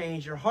thoughts have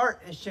changed. Your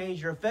heart has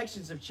changed. Your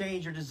affections have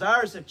changed. Your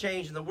desires have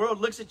changed. And the world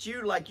looks at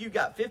you like you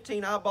got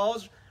 15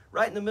 eyeballs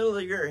right in the middle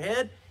of your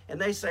head. And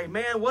they say,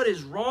 man, what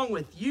is wrong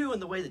with you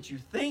and the way that you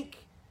think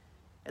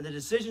and the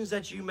decisions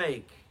that you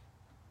make?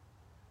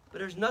 But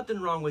there's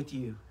nothing wrong with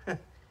you.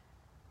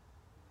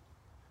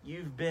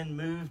 You've been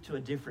moved to a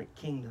different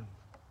kingdom.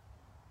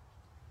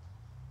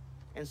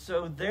 And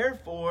so,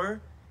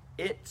 therefore,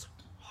 it's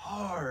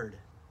hard.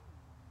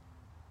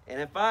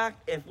 And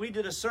if we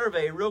did a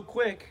survey real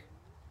quick,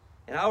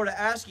 and I were to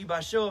ask you by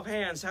show of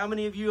hands, how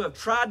many of you have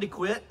tried to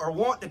quit or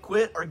want to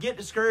quit or get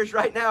discouraged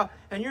right now,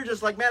 and you're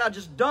just like, man, I'm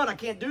just done. I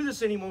can't do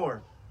this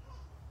anymore.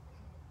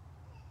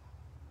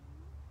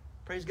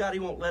 Praise God, He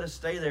won't let us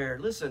stay there.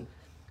 Listen,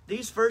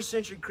 these first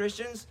century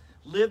Christians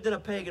lived in a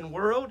pagan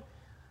world.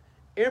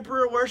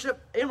 Emperor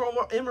worship,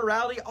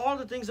 immorality, all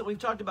the things that we've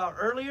talked about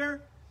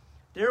earlier.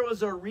 There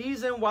was a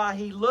reason why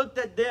He looked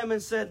at them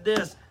and said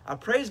this. I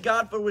praise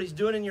God for what He's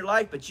doing in your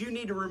life, but you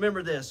need to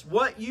remember this.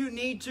 What you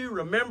need to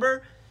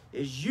remember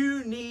is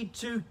you need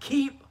to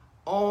keep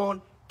on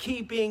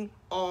keeping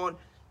on.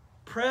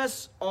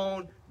 Press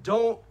on.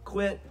 Don't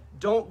quit.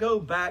 Don't go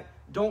back.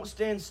 Don't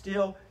stand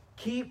still.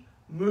 Keep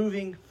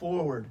moving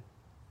forward.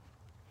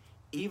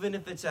 Even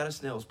if it's at a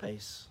snail's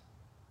pace.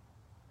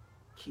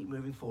 Keep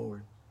moving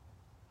forward.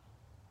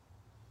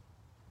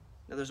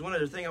 Now, there's one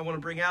other thing I want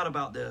to bring out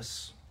about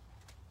this.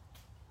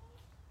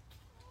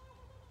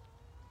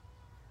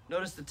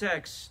 Notice the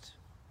text.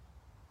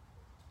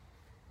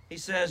 He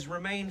says,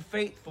 remain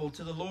faithful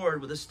to the Lord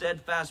with a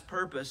steadfast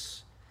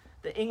purpose.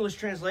 The English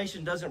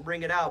translation doesn't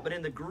bring it out, but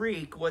in the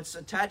Greek, what's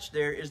attached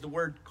there is the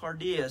word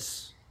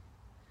cardias,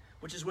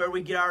 which is where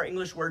we get our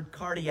English word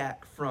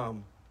cardiac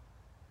from,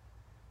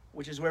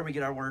 which is where we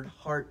get our word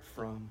heart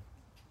from.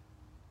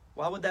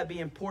 Why would that be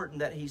important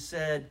that he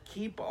said,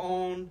 keep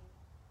on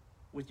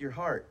with your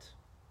heart?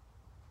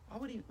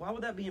 Why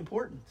would that be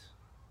important?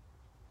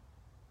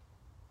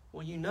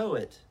 Well, you know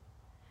it.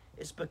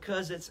 It's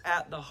because it's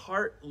at the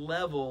heart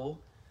level.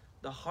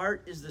 The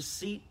heart is the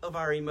seat of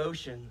our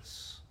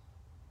emotions.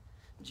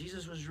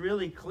 Jesus was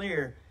really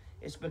clear.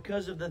 It's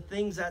because of the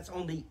things that's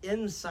on the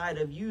inside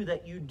of you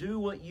that you do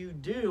what you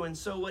do. And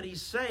so what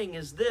he's saying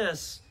is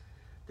this: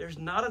 there's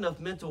not enough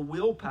mental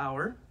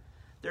willpower.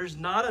 There's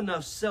not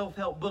enough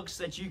self-help books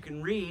that you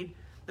can read.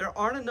 There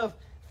aren't enough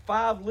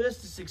 5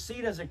 lists to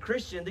succeed as a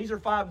Christian. These are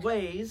 5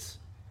 ways.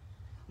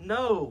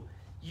 No,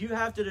 you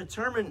have to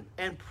determine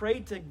and pray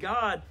to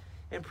God.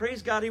 And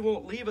praise God, He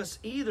won't leave us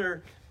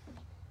either,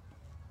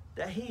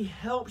 that He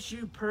helps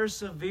you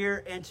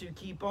persevere and to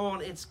keep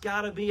on. It's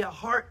got to be a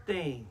heart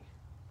thing.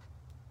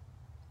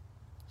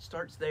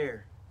 Starts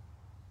there.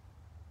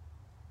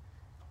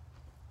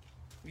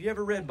 Have you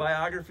ever read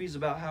biographies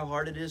about how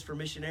hard it is for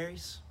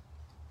missionaries?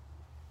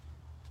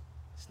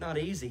 It's not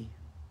easy.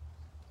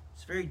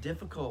 It's very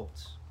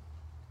difficult.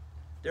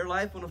 Their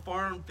life on a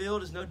foreign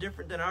field is no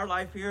different than our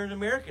life here in an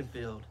American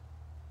field.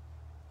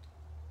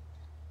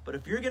 But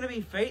if you're going to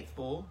be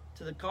faithful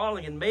to the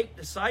calling and make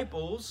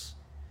disciples,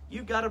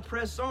 you've got to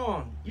press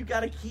on. You've got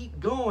to keep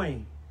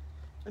going.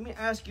 Let me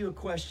ask you a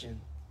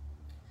question.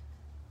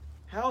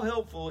 How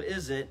helpful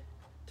is it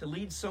to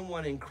lead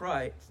someone in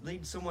Christ,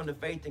 lead someone to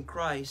faith in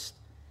Christ,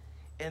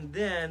 and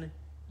then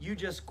you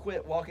just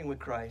quit walking with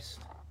Christ?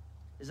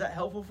 Is that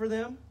helpful for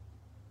them?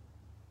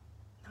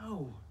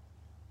 No.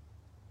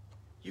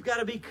 You've got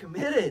to be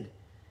committed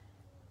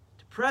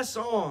to press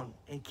on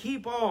and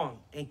keep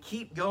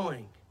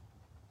going.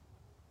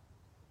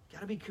 Got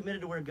to be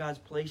committed to where God's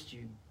placed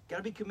you. Got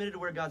to be committed to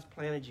where God's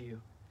planted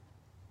you.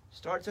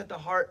 Starts at the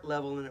heart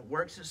level and it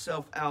works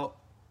itself out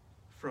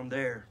from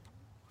there.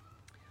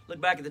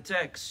 Look back at the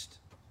text.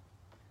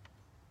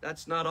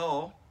 That's not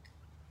all.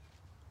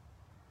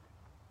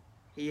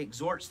 He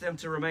exhorts them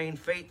to remain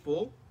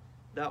faithful.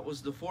 That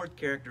was the 4th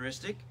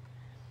characteristic.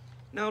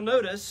 Now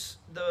notice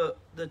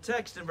the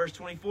text in verse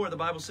 24. The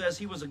Bible says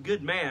he was a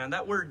good man.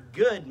 That word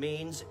good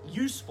means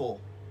useful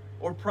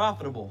or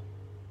profitable.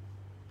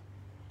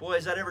 Boy,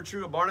 is that ever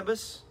true of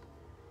Barnabas?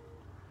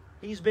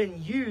 He's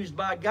been used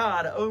by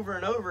God over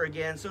and over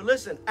again. So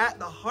listen, at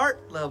the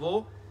heart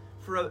level,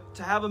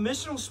 to have a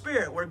missional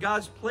spirit where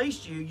God's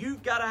placed you,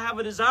 you've got to have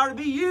a desire to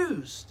be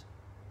used.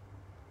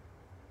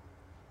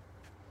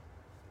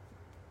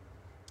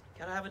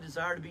 Got to have a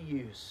desire to be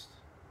used.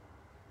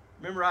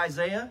 Remember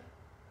Isaiah?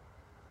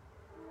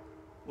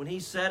 When he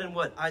said in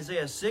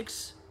Isaiah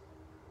 6?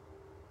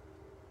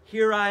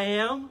 Here I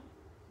am,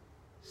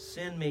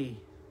 send me.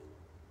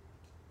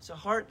 It's a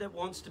heart that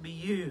wants to be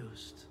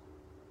used.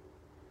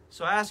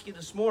 So I ask you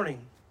this morning,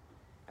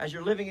 as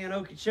you're living in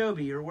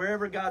Okeechobee or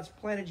wherever God's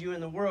planted you in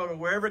the world or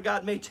wherever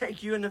God may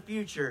take you in the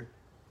future.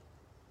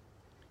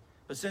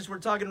 But since we're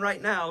talking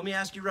right now, let me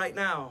ask you right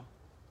now,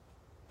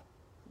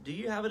 do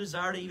you have a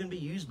desire to even be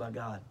used by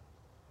God?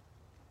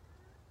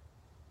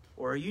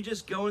 Or are you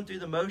just going through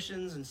the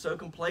motions and so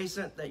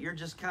complacent that you're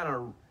just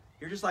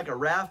like a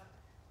raft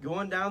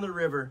going down the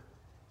river,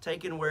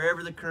 taking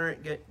wherever the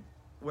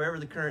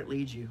current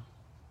leads you?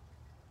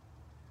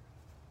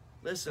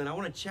 Listen, I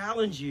want to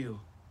challenge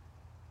you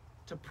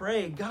to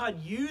pray,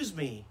 God, use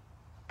me.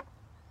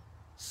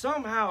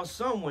 Somehow,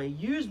 some way,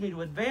 use me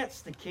to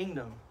advance the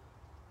kingdom.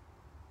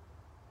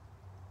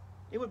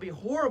 It would be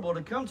horrible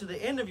to come to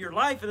the end of your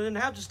life and then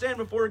have to stand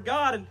before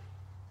God and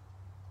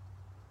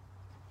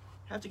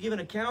have to give an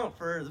account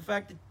for the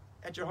fact that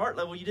at your heart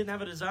level you didn't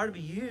have a desire to be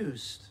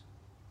used.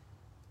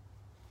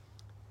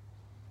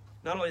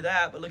 Not only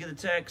that, but look at the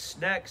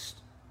text next.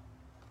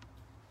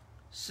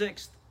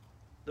 6th,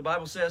 the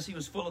Bible says he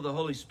was full of the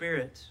Holy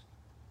Spirit.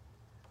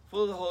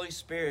 Full of the Holy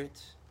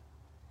Spirit.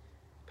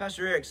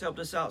 Pastor Eric's helped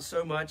us out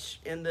so much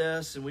in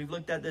this, and we've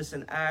looked at this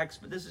in Acts,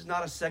 but this is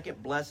not a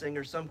second blessing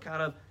or some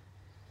kind of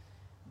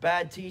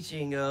bad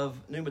teaching of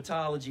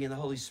pneumatology and the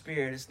Holy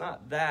Spirit. It's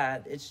not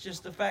that. It's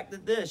just the fact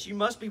that you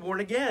must be born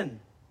again.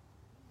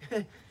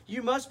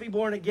 You must be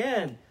born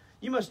again.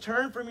 You must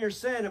turn from your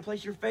sin and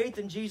place your faith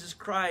in Jesus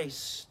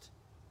Christ.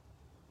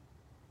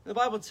 The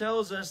Bible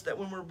tells us that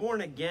when we're born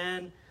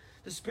again,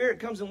 the Spirit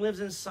comes and lives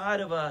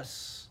inside of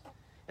us.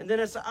 And then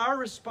it's our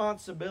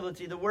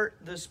responsibility.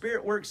 The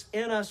Spirit works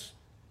in us.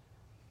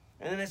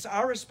 And then it's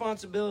our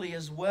responsibility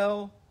as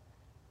well.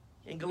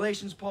 In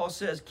Galatians, Paul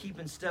says, keep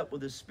in step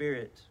with the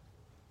Spirit.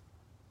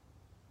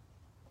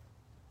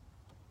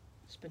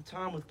 Spend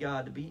time with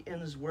God, to be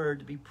in His Word,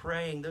 to be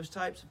praying, those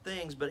types of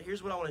things. But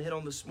here's what I want to hit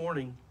on this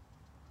morning.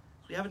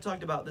 We haven't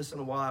talked about this in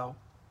a while.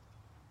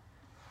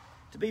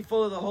 To be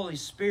full of the Holy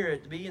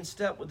Spirit, to be in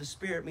step with the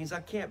Spirit, means I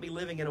can't be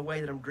living in a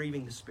way that I'm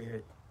grieving the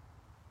Spirit.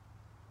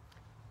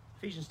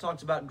 Ephesians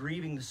talks about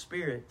grieving the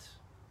Spirit.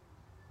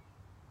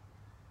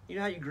 You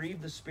know how you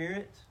grieve the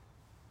Spirit?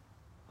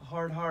 A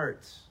hard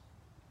heart.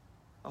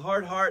 A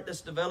hard heart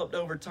that's developed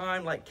over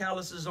time like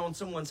calluses on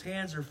someone's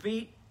hands or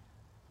feet.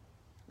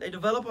 They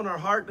develop on our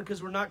heart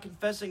because we're not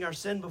confessing our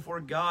sin before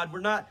God.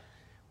 We're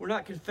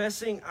not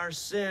confessing our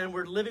sin.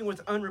 We're living with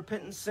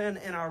unrepentant sin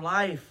in our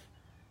life.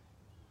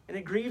 And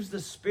it grieves the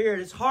Spirit.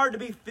 It's hard to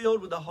be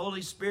filled with the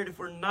Holy Spirit if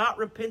we're not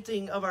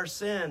repenting of our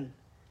sin.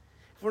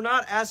 If we're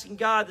not asking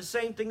God the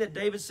same thing that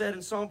David said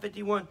in Psalm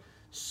 51,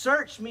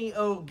 search me,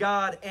 O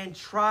God, and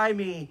try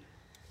me.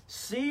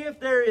 See if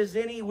there is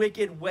any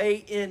wicked way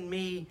in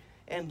me,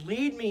 and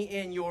lead me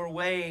in your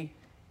way.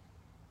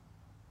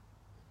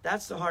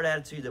 That's the hard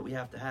attitude that we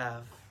have to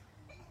have.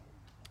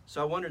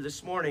 So I wonder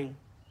this morning,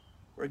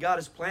 where God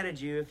has planted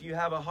you, if you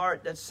have a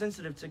heart that's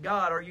sensitive to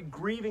God, are you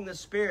grieving the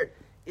Spirit?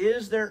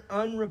 Is there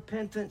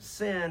unrepentant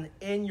sin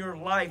in your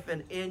life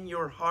and in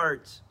your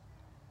heart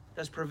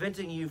that's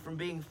preventing you from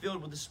being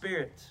filled with the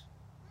Spirit?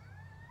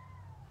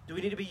 Do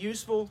we need to be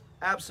useful?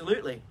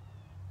 Absolutely.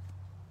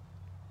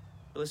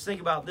 But let's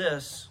think about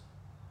this.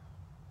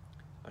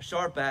 A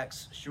sharp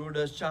axe sure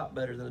does chop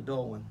better than a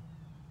dull one.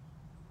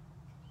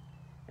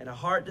 And a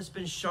heart that's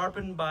been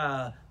sharpened by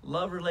a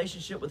love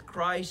relationship with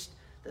Christ,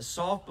 that's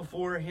soft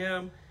before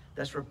Him,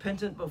 that's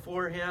repentant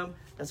before Him,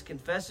 that's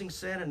confessing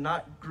sin and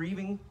not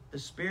grieving the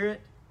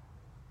Spirit,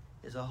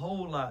 is a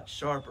whole lot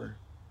sharper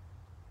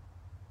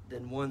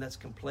than one that's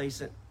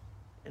complacent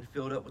and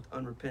filled up with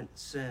unrepentant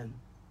sin.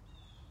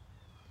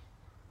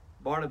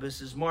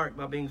 Barnabas is marked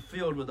by being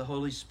filled with the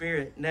Holy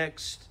Spirit.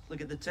 Next,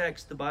 look at the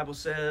text. The Bible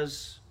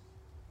says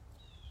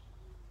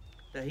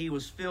that he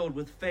was filled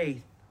with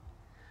faith.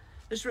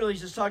 This really is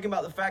just talking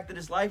about the fact that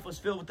his life was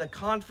filled with a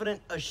confident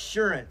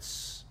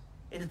assurance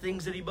in the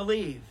things that he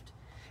believed.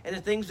 And the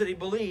things that he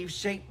believed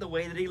shaped the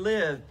way that he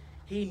lived.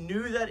 He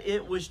knew that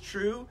it was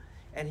true,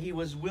 and he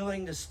was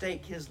willing to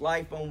stake his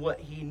life on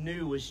what he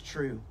knew was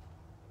true.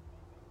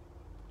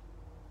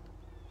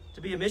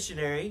 To be a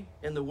missionary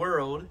in the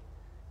world,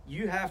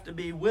 you have to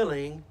be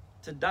willing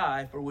to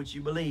die for what you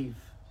believe.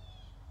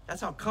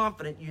 That's how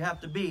confident you have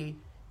to be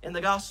in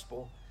the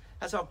gospel.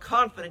 That's how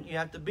confident you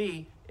have to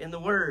be in the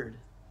Word.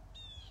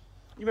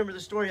 You remember the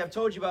story I've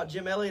told you about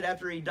Jim Elliot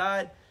after he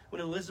died,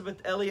 when Elizabeth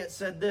Elliot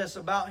said this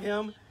about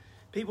him?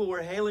 People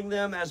were hailing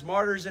them as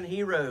martyrs and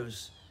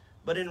heroes.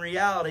 But in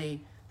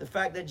reality, the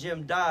fact that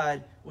Jim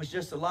died was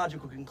just a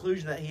logical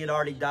conclusion that he had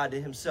already died to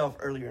himself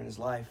earlier in his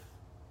life.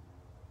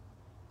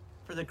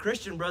 For the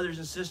Christian brothers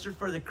and sisters,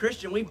 for the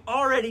Christian, we've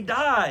already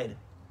died.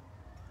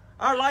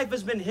 Our life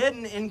has been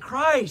hidden in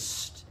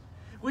Christ.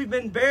 We've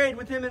been buried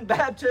with Him in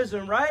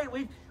baptism, right?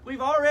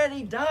 We've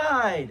already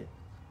died.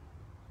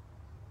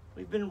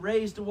 We've been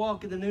raised to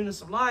walk in the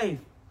newness of life.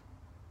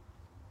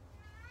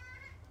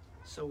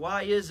 So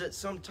why is it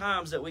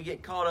sometimes that we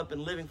get caught up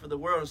in living for the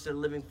world instead of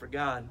living for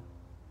God?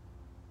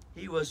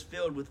 He was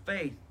filled with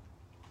faith.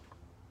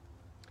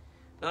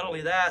 Not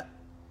only that,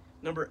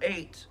 number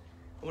 8,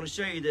 I want to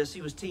show you this.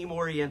 He was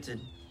team-oriented.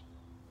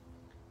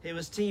 He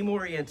was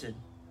team-oriented.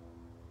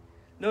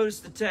 Notice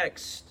the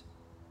text.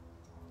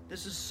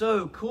 This is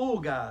so cool,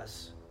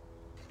 guys.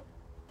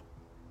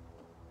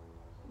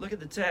 Look at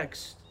the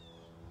text.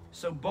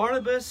 So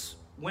Barnabas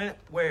went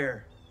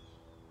where?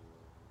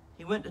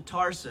 He went to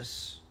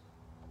Tarsus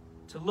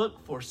to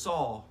look for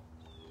Saul.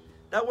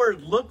 That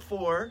word look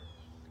for,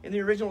 in the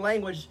original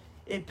language,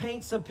 it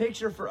paints a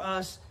picture for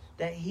us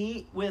that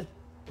he, with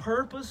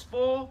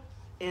purposeful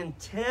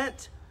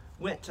intent,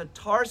 went to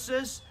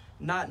Tarsus,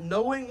 not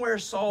knowing where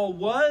Saul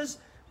was,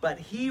 but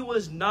he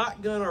was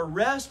not going to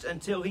rest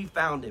until he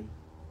found him.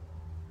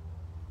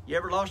 You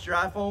ever lost your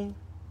iPhone?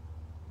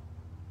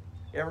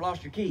 You ever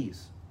lost your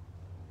keys?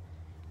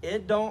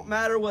 It don't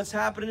matter what's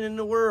happening in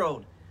the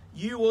world.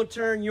 You will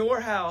turn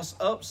your house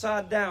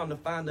upside down to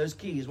find those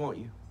keys, won't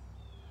you?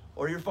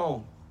 Or your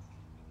phone.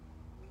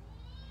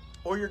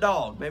 Or your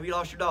dog. Maybe you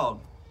lost your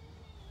dog.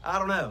 I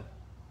don't know.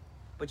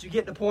 But you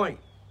get the point.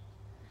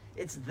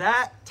 It's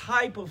that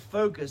type of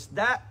focus,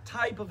 that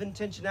type of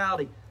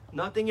intentionality.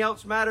 Nothing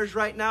else matters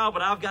right now,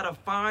 but I've got to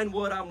find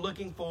what I'm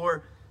looking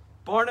for.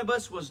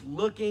 Barnabas was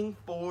looking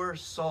for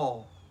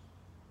Saul.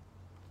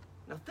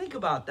 Now think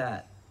about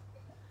that.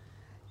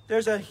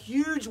 There's a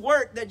huge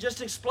work that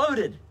just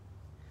exploded.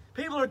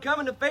 People are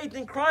coming to faith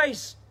in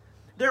Christ.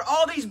 They're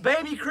all these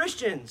baby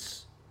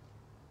Christians.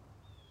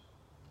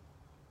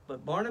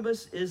 But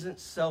Barnabas isn't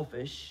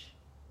selfish.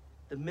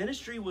 The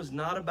ministry was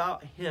not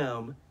about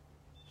him.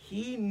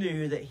 He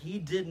knew that he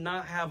did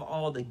not have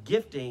all the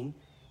gifting.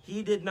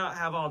 He did not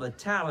have all the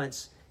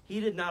talents. He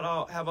did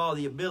not have all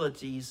the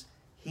abilities.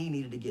 He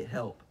needed to get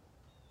help.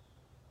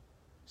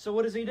 So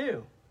what does he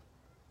do?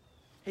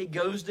 He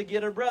goes to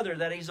get a brother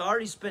that he's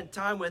already spent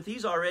time with.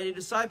 He's already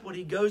discipled.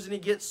 He goes and he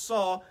gets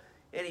Saul,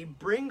 and he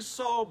brings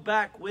Saul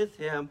back with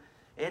him.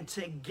 And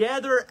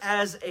together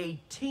as a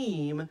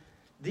team,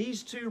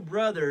 these two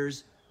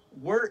brothers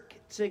work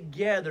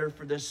together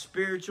for the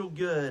spiritual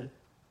good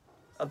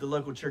of the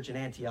local church in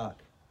Antioch.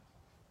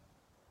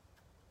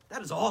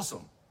 That is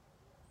awesome.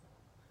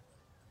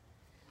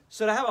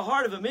 So to have a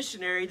heart of a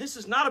missionary, this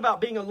is not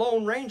about being a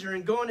lone ranger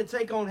and going to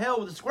take on hell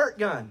with a squirt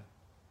gun.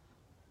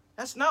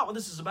 That's not what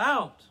this is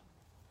about.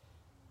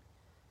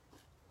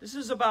 This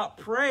is about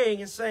praying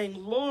and saying,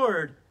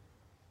 Lord,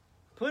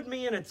 put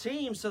me in a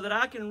team so that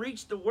I can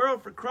reach the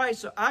world for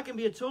Christ, so I can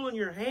be a tool in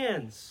your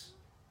hands.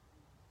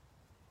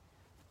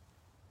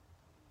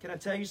 Can I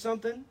tell you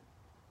something?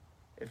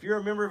 If you're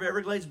a member of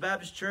Everglades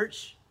Baptist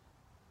Church,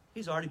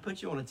 he's already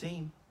put you on a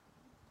team.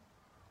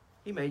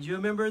 He made you a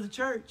member of the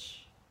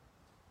church.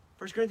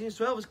 1 Corinthians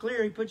 12 is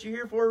clear. He put you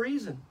here for a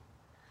reason.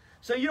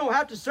 So you don't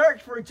have to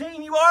search for a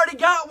team. You already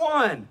got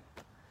one.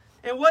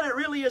 And what it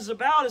really is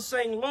about is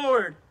saying,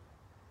 Lord,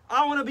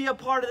 I want to be a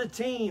part of the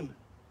team.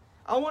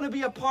 I want to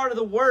be a part of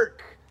the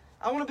work.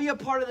 I want to be a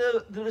part of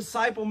the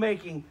disciple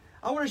making.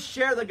 I want to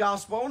share the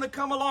gospel. I want to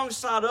come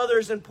alongside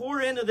others and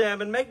pour into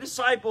them and make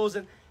disciples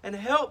and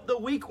help the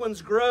weak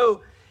ones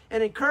grow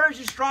and encourage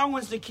the strong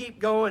ones to keep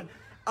going.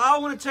 I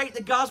want to take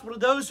the gospel to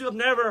those who have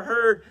never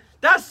heard.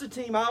 That's the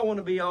team I want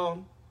to be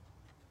on.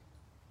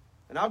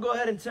 And I'll go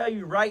ahead and tell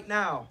you right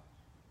now,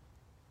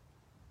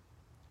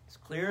 as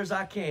clear as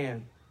I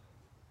can,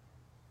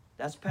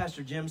 that's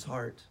Pastor Jim's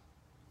heart.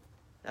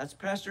 That's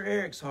Pastor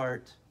Eric's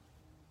heart.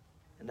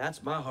 And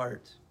that's my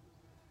heart.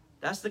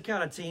 That's the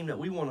kind of team that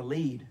we want to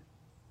lead.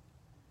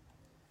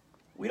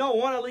 We don't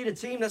want to lead a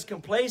team that's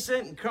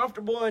complacent and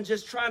comfortable and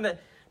just trying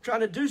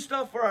to do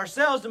stuff for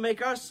ourselves to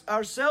make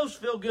ourselves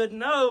feel good.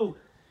 No,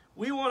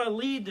 we want to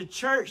lead the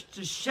church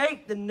to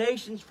shape the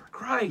nations for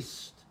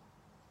Christ.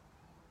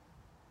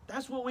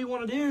 That's what we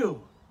want to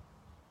do.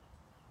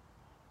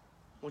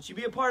 Won't you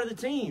be a part of the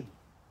team?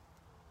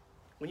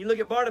 When you look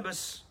at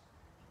Barnabas,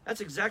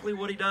 that's exactly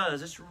what he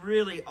does. It's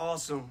really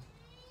awesome.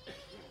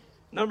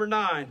 Number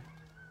 9.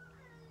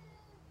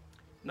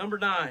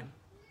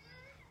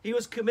 He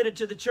was committed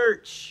to the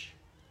church.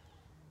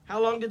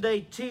 How long did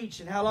they teach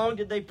and how long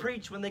did they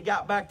preach when they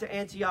got back to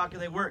Antioch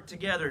and they worked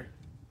together?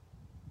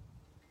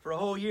 For a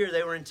whole year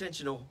they were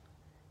intentional.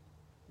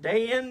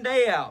 Day in,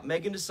 day out,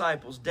 making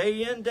disciples.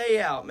 Day in,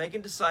 day out,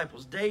 making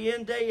disciples. Day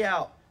in, day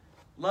out,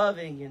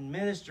 loving and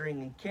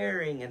ministering and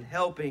caring and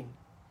helping.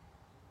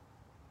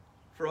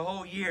 For a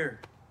whole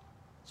year.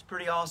 It's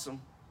pretty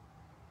awesome.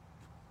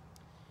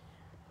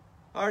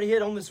 I already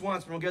hit on this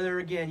once, but we'll go there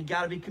again. You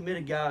got to be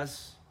committed,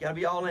 guys. You got to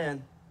be all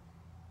in.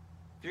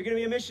 If you're going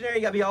to be a missionary,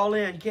 you got to be all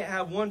in. You can't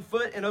have one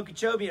foot in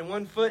Okeechobee and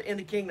one foot in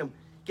the kingdom.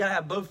 You got to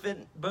have both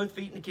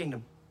feet in the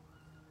kingdom.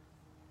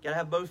 You got to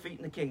have both feet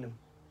in the kingdom.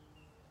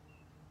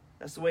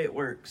 That's the way it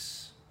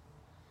works.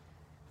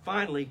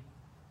 Finally,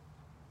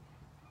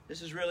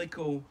 this is really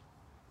cool.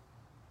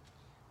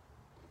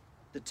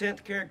 The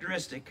 10th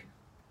characteristic.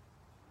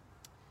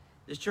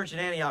 This church in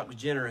Antioch was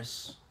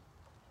generous.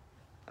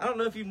 I don't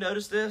know if you've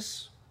noticed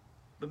this,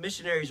 but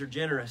missionaries are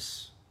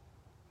generous.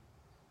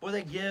 Boy,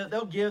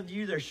 they'll give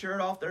you their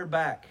shirt off their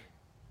back.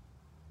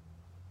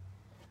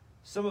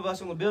 Some of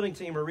us on the building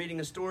team are reading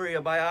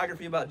a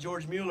biography about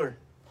George Mueller.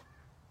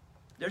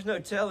 There's no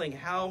telling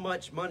how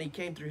much money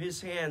came through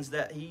his hands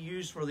that he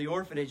used for the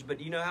orphanage, but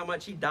do you know how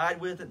much he died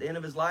with at the end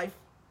of his life?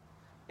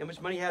 How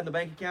much money he had in the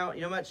bank account?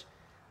 You know how much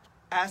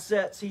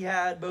assets he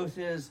had, both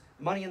his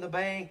money in the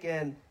bank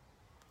and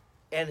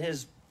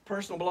his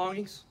personal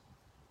belongings?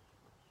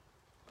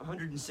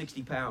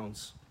 160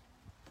 pounds.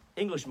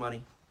 English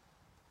money.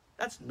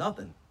 That's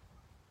nothing.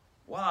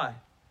 Why?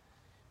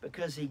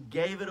 because he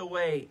gave it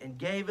away and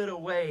gave it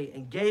away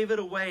and gave it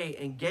away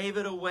and gave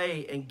it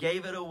away and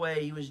gave it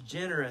away. He was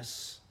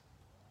generous.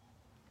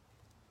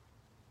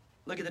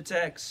 Look at the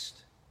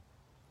text.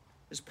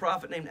 This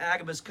prophet named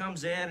Agabus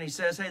comes in and he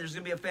says, hey, there's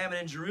going to be a famine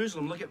in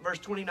Jerusalem. Look at verse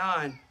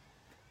 29.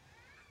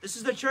 This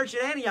is the church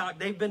at Antioch.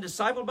 They've been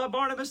discipled by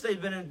Barnabas.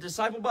 They've been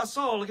discipled by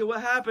Saul. Look at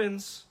what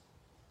happens.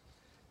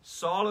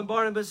 Saul and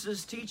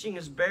Barnabas' teaching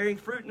is bearing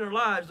fruit in their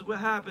lives. Look what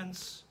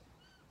happens.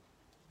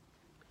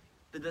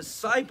 The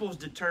disciples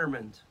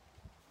determined,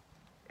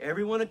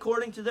 everyone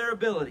according to their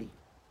ability,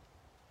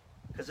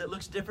 because it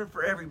looks different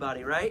for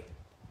everybody, right?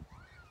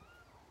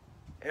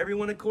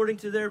 Everyone according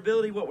to their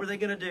ability, what were they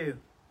going to do?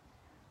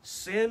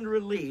 Send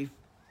relief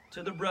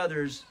to the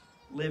brothers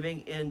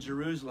living in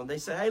Jerusalem. They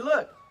said, hey,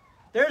 look,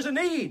 there's a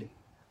need.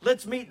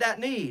 Let's meet that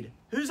need.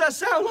 Who does that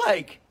sound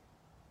like?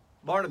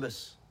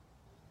 Barnabas.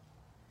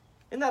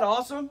 Isn't that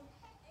awesome?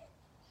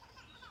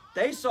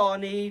 They saw a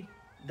need.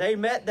 They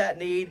met that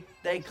need.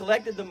 They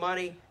collected the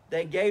money.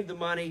 They gave the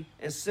money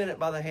and sent it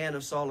by the hand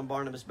of Saul and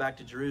Barnabas back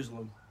to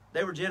Jerusalem.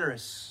 They were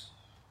generous.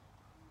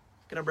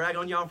 Can I brag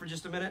on y'all for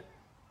just a minute?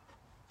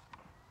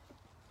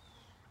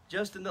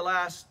 Just in the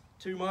last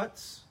 2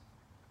 months,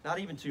 not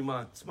even 2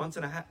 months, month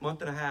and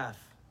a half,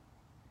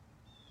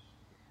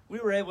 we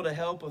were able to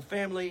help a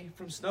family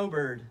from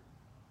Snowbird.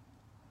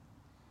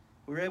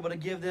 We were able to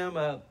give them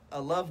a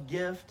love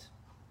gift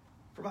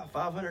for about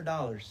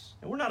 $500.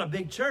 And we're not a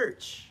big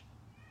church.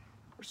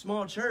 We're a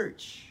small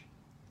church.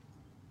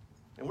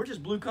 And we're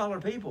just blue-collar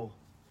people.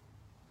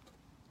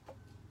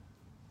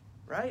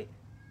 Right?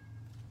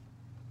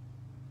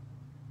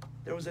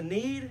 There was a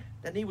need.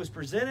 That need was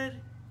presented,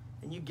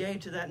 and you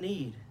gave to that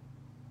need.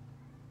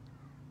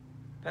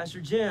 Pastor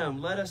Jim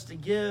led us to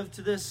give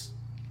to this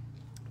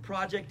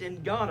project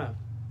in Ghana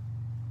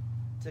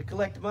to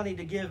collect money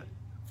to give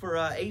for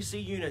AC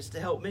units to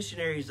help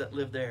missionaries that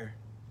live there.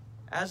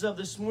 As of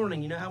this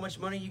morning, you know how much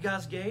money you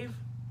guys gave?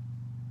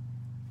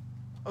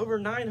 Over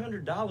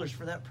 $900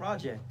 for that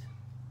project.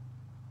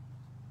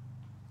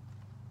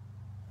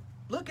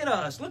 Look at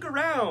us. Look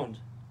around.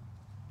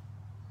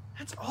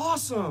 That's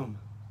awesome.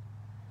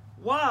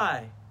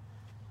 Why?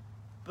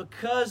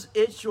 Because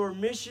it's your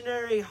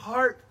missionary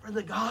heart for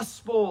the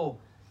gospel.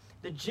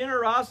 The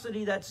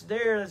generosity that's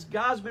there, as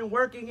God's been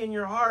working in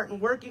your heart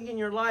and working in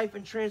your life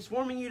and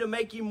transforming you to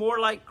make you more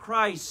like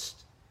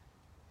Christ.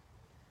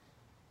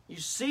 You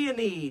see a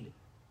need,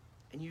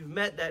 and you've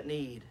met that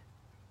need.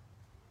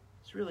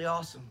 It's really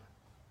awesome.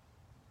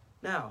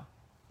 Now,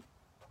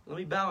 let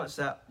me balance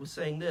that with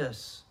saying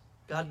this.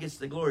 God gets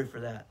the glory for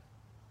that.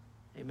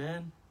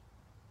 Amen?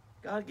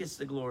 God gets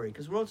the glory,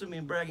 because we're ultimately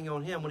bragging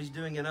on Him, what He's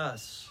doing in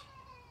us.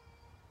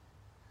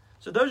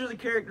 So those are the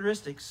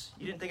characteristics.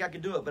 You didn't think I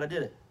could do it, but I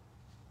did it.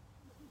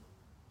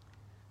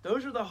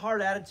 Those are the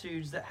heart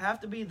attitudes that have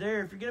to be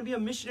there if you're going to be a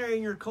missionary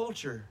in your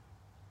culture.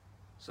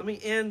 So let me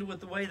end with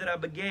the way that I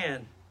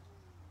began.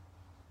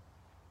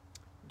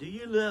 Do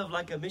you live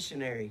like a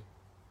missionary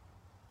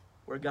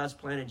where God's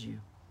planted you?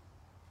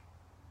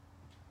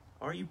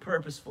 Are you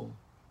purposeful?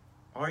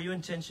 Are you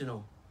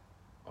intentional?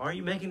 Are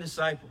you making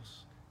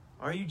disciples?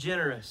 Are you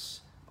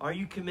generous? Are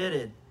you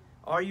committed?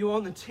 Are you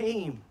on the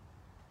team?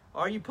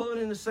 Are you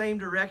pulling in the same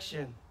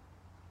direction?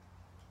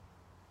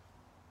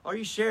 Are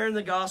you sharing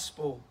the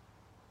gospel?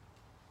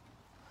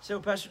 So,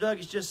 Pastor Doug,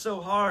 it's just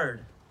so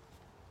hard.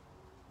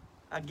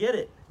 I get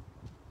it.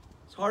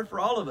 It's hard for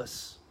all of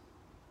us.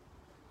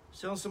 I was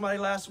telling somebody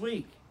last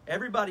week,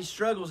 everybody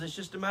struggles. It's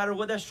just a matter of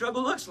what that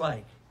struggle looks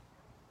like.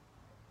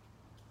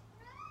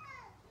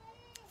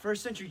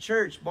 First century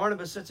church,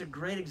 Barnabas sets a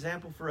great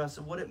example for us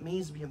of what it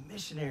means to be a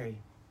missionary.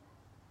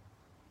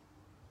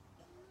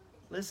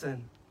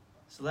 Listen,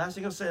 it's the last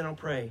thing I'll say and I'll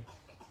pray.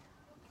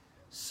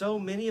 So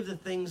many of the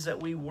things that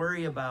we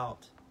worry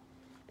about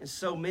and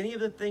so many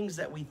of the things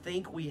that we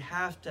think we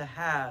have to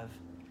have,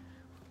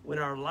 when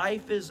our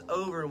life is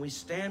over and we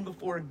stand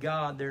before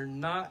God, they're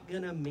not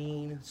going to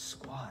mean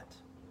squat.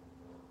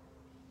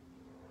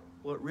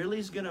 What really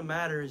is going to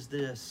matter is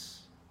this.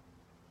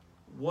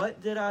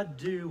 What did I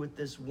do with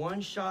this one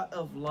shot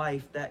of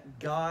life that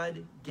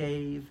God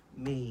gave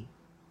me?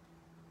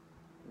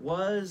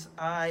 Was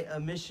I a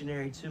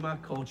missionary to my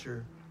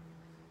culture?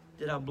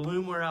 Did I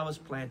bloom where I was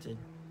planted?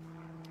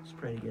 Let's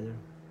pray together.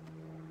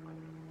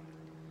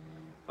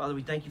 Father,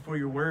 we thank you for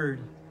your word.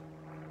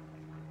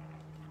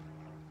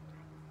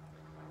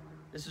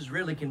 This is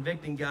really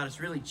convicting, God. It's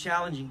really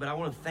challenging, but I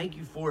want to thank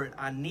you for it.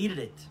 I needed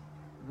it.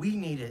 We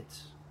need it.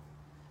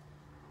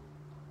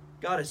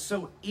 God, it's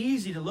so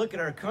easy to look at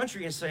our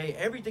country and say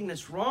everything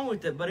that's wrong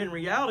with it, but in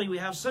reality, we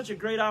have such a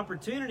great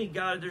opportunity,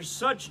 God. There's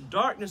such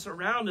darkness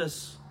around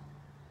us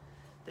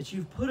that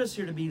you've put us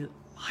here to be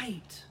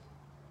light.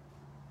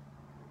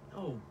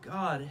 Oh,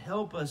 God,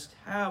 help us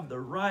have the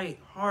right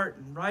heart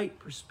and right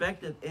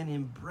perspective and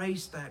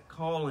embrace that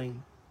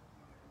calling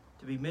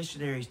to be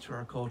missionaries to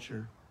our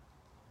culture.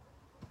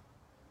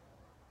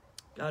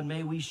 God,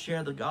 may we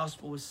share the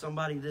gospel with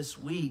somebody this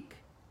week.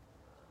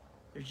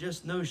 There's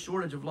just no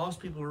shortage of lost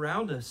people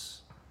around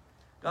us.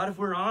 God, if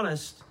we're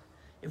honest,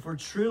 If we're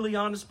truly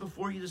honest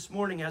before you this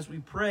morning as we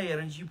pray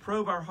and as you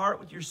probe our heart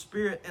with your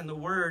Spirit and the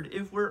Word,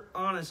 if we're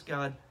honest,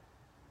 God,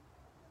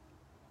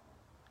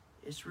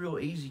 it's real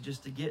easy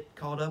just to get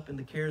caught up in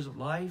the cares of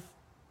life.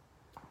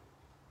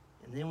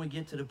 And then we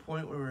get to the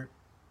point where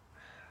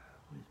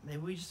maybe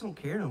we just don't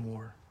care no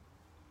more.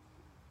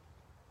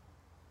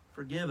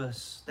 Forgive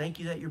us. Thank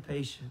you that you're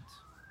patient.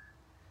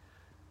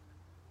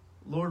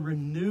 Lord,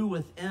 renew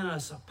within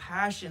us a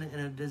passion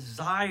and a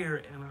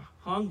desire and a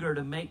hunger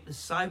to make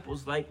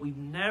disciples like we've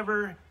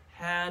never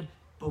had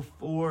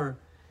before.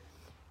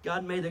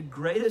 God, may the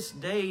greatest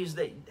days,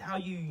 that how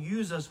you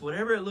use us,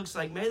 whatever it looks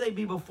like, may they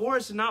be before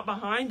us and not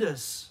behind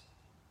us.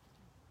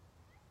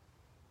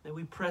 May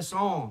we press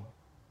on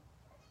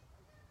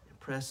and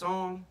press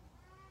on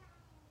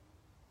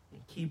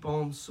and keep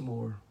on some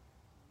more.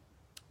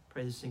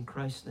 Pray this in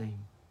Christ's name.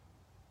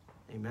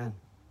 Amen.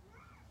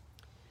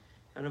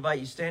 I invite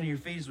you to stand to your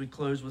feet as we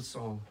close with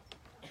song.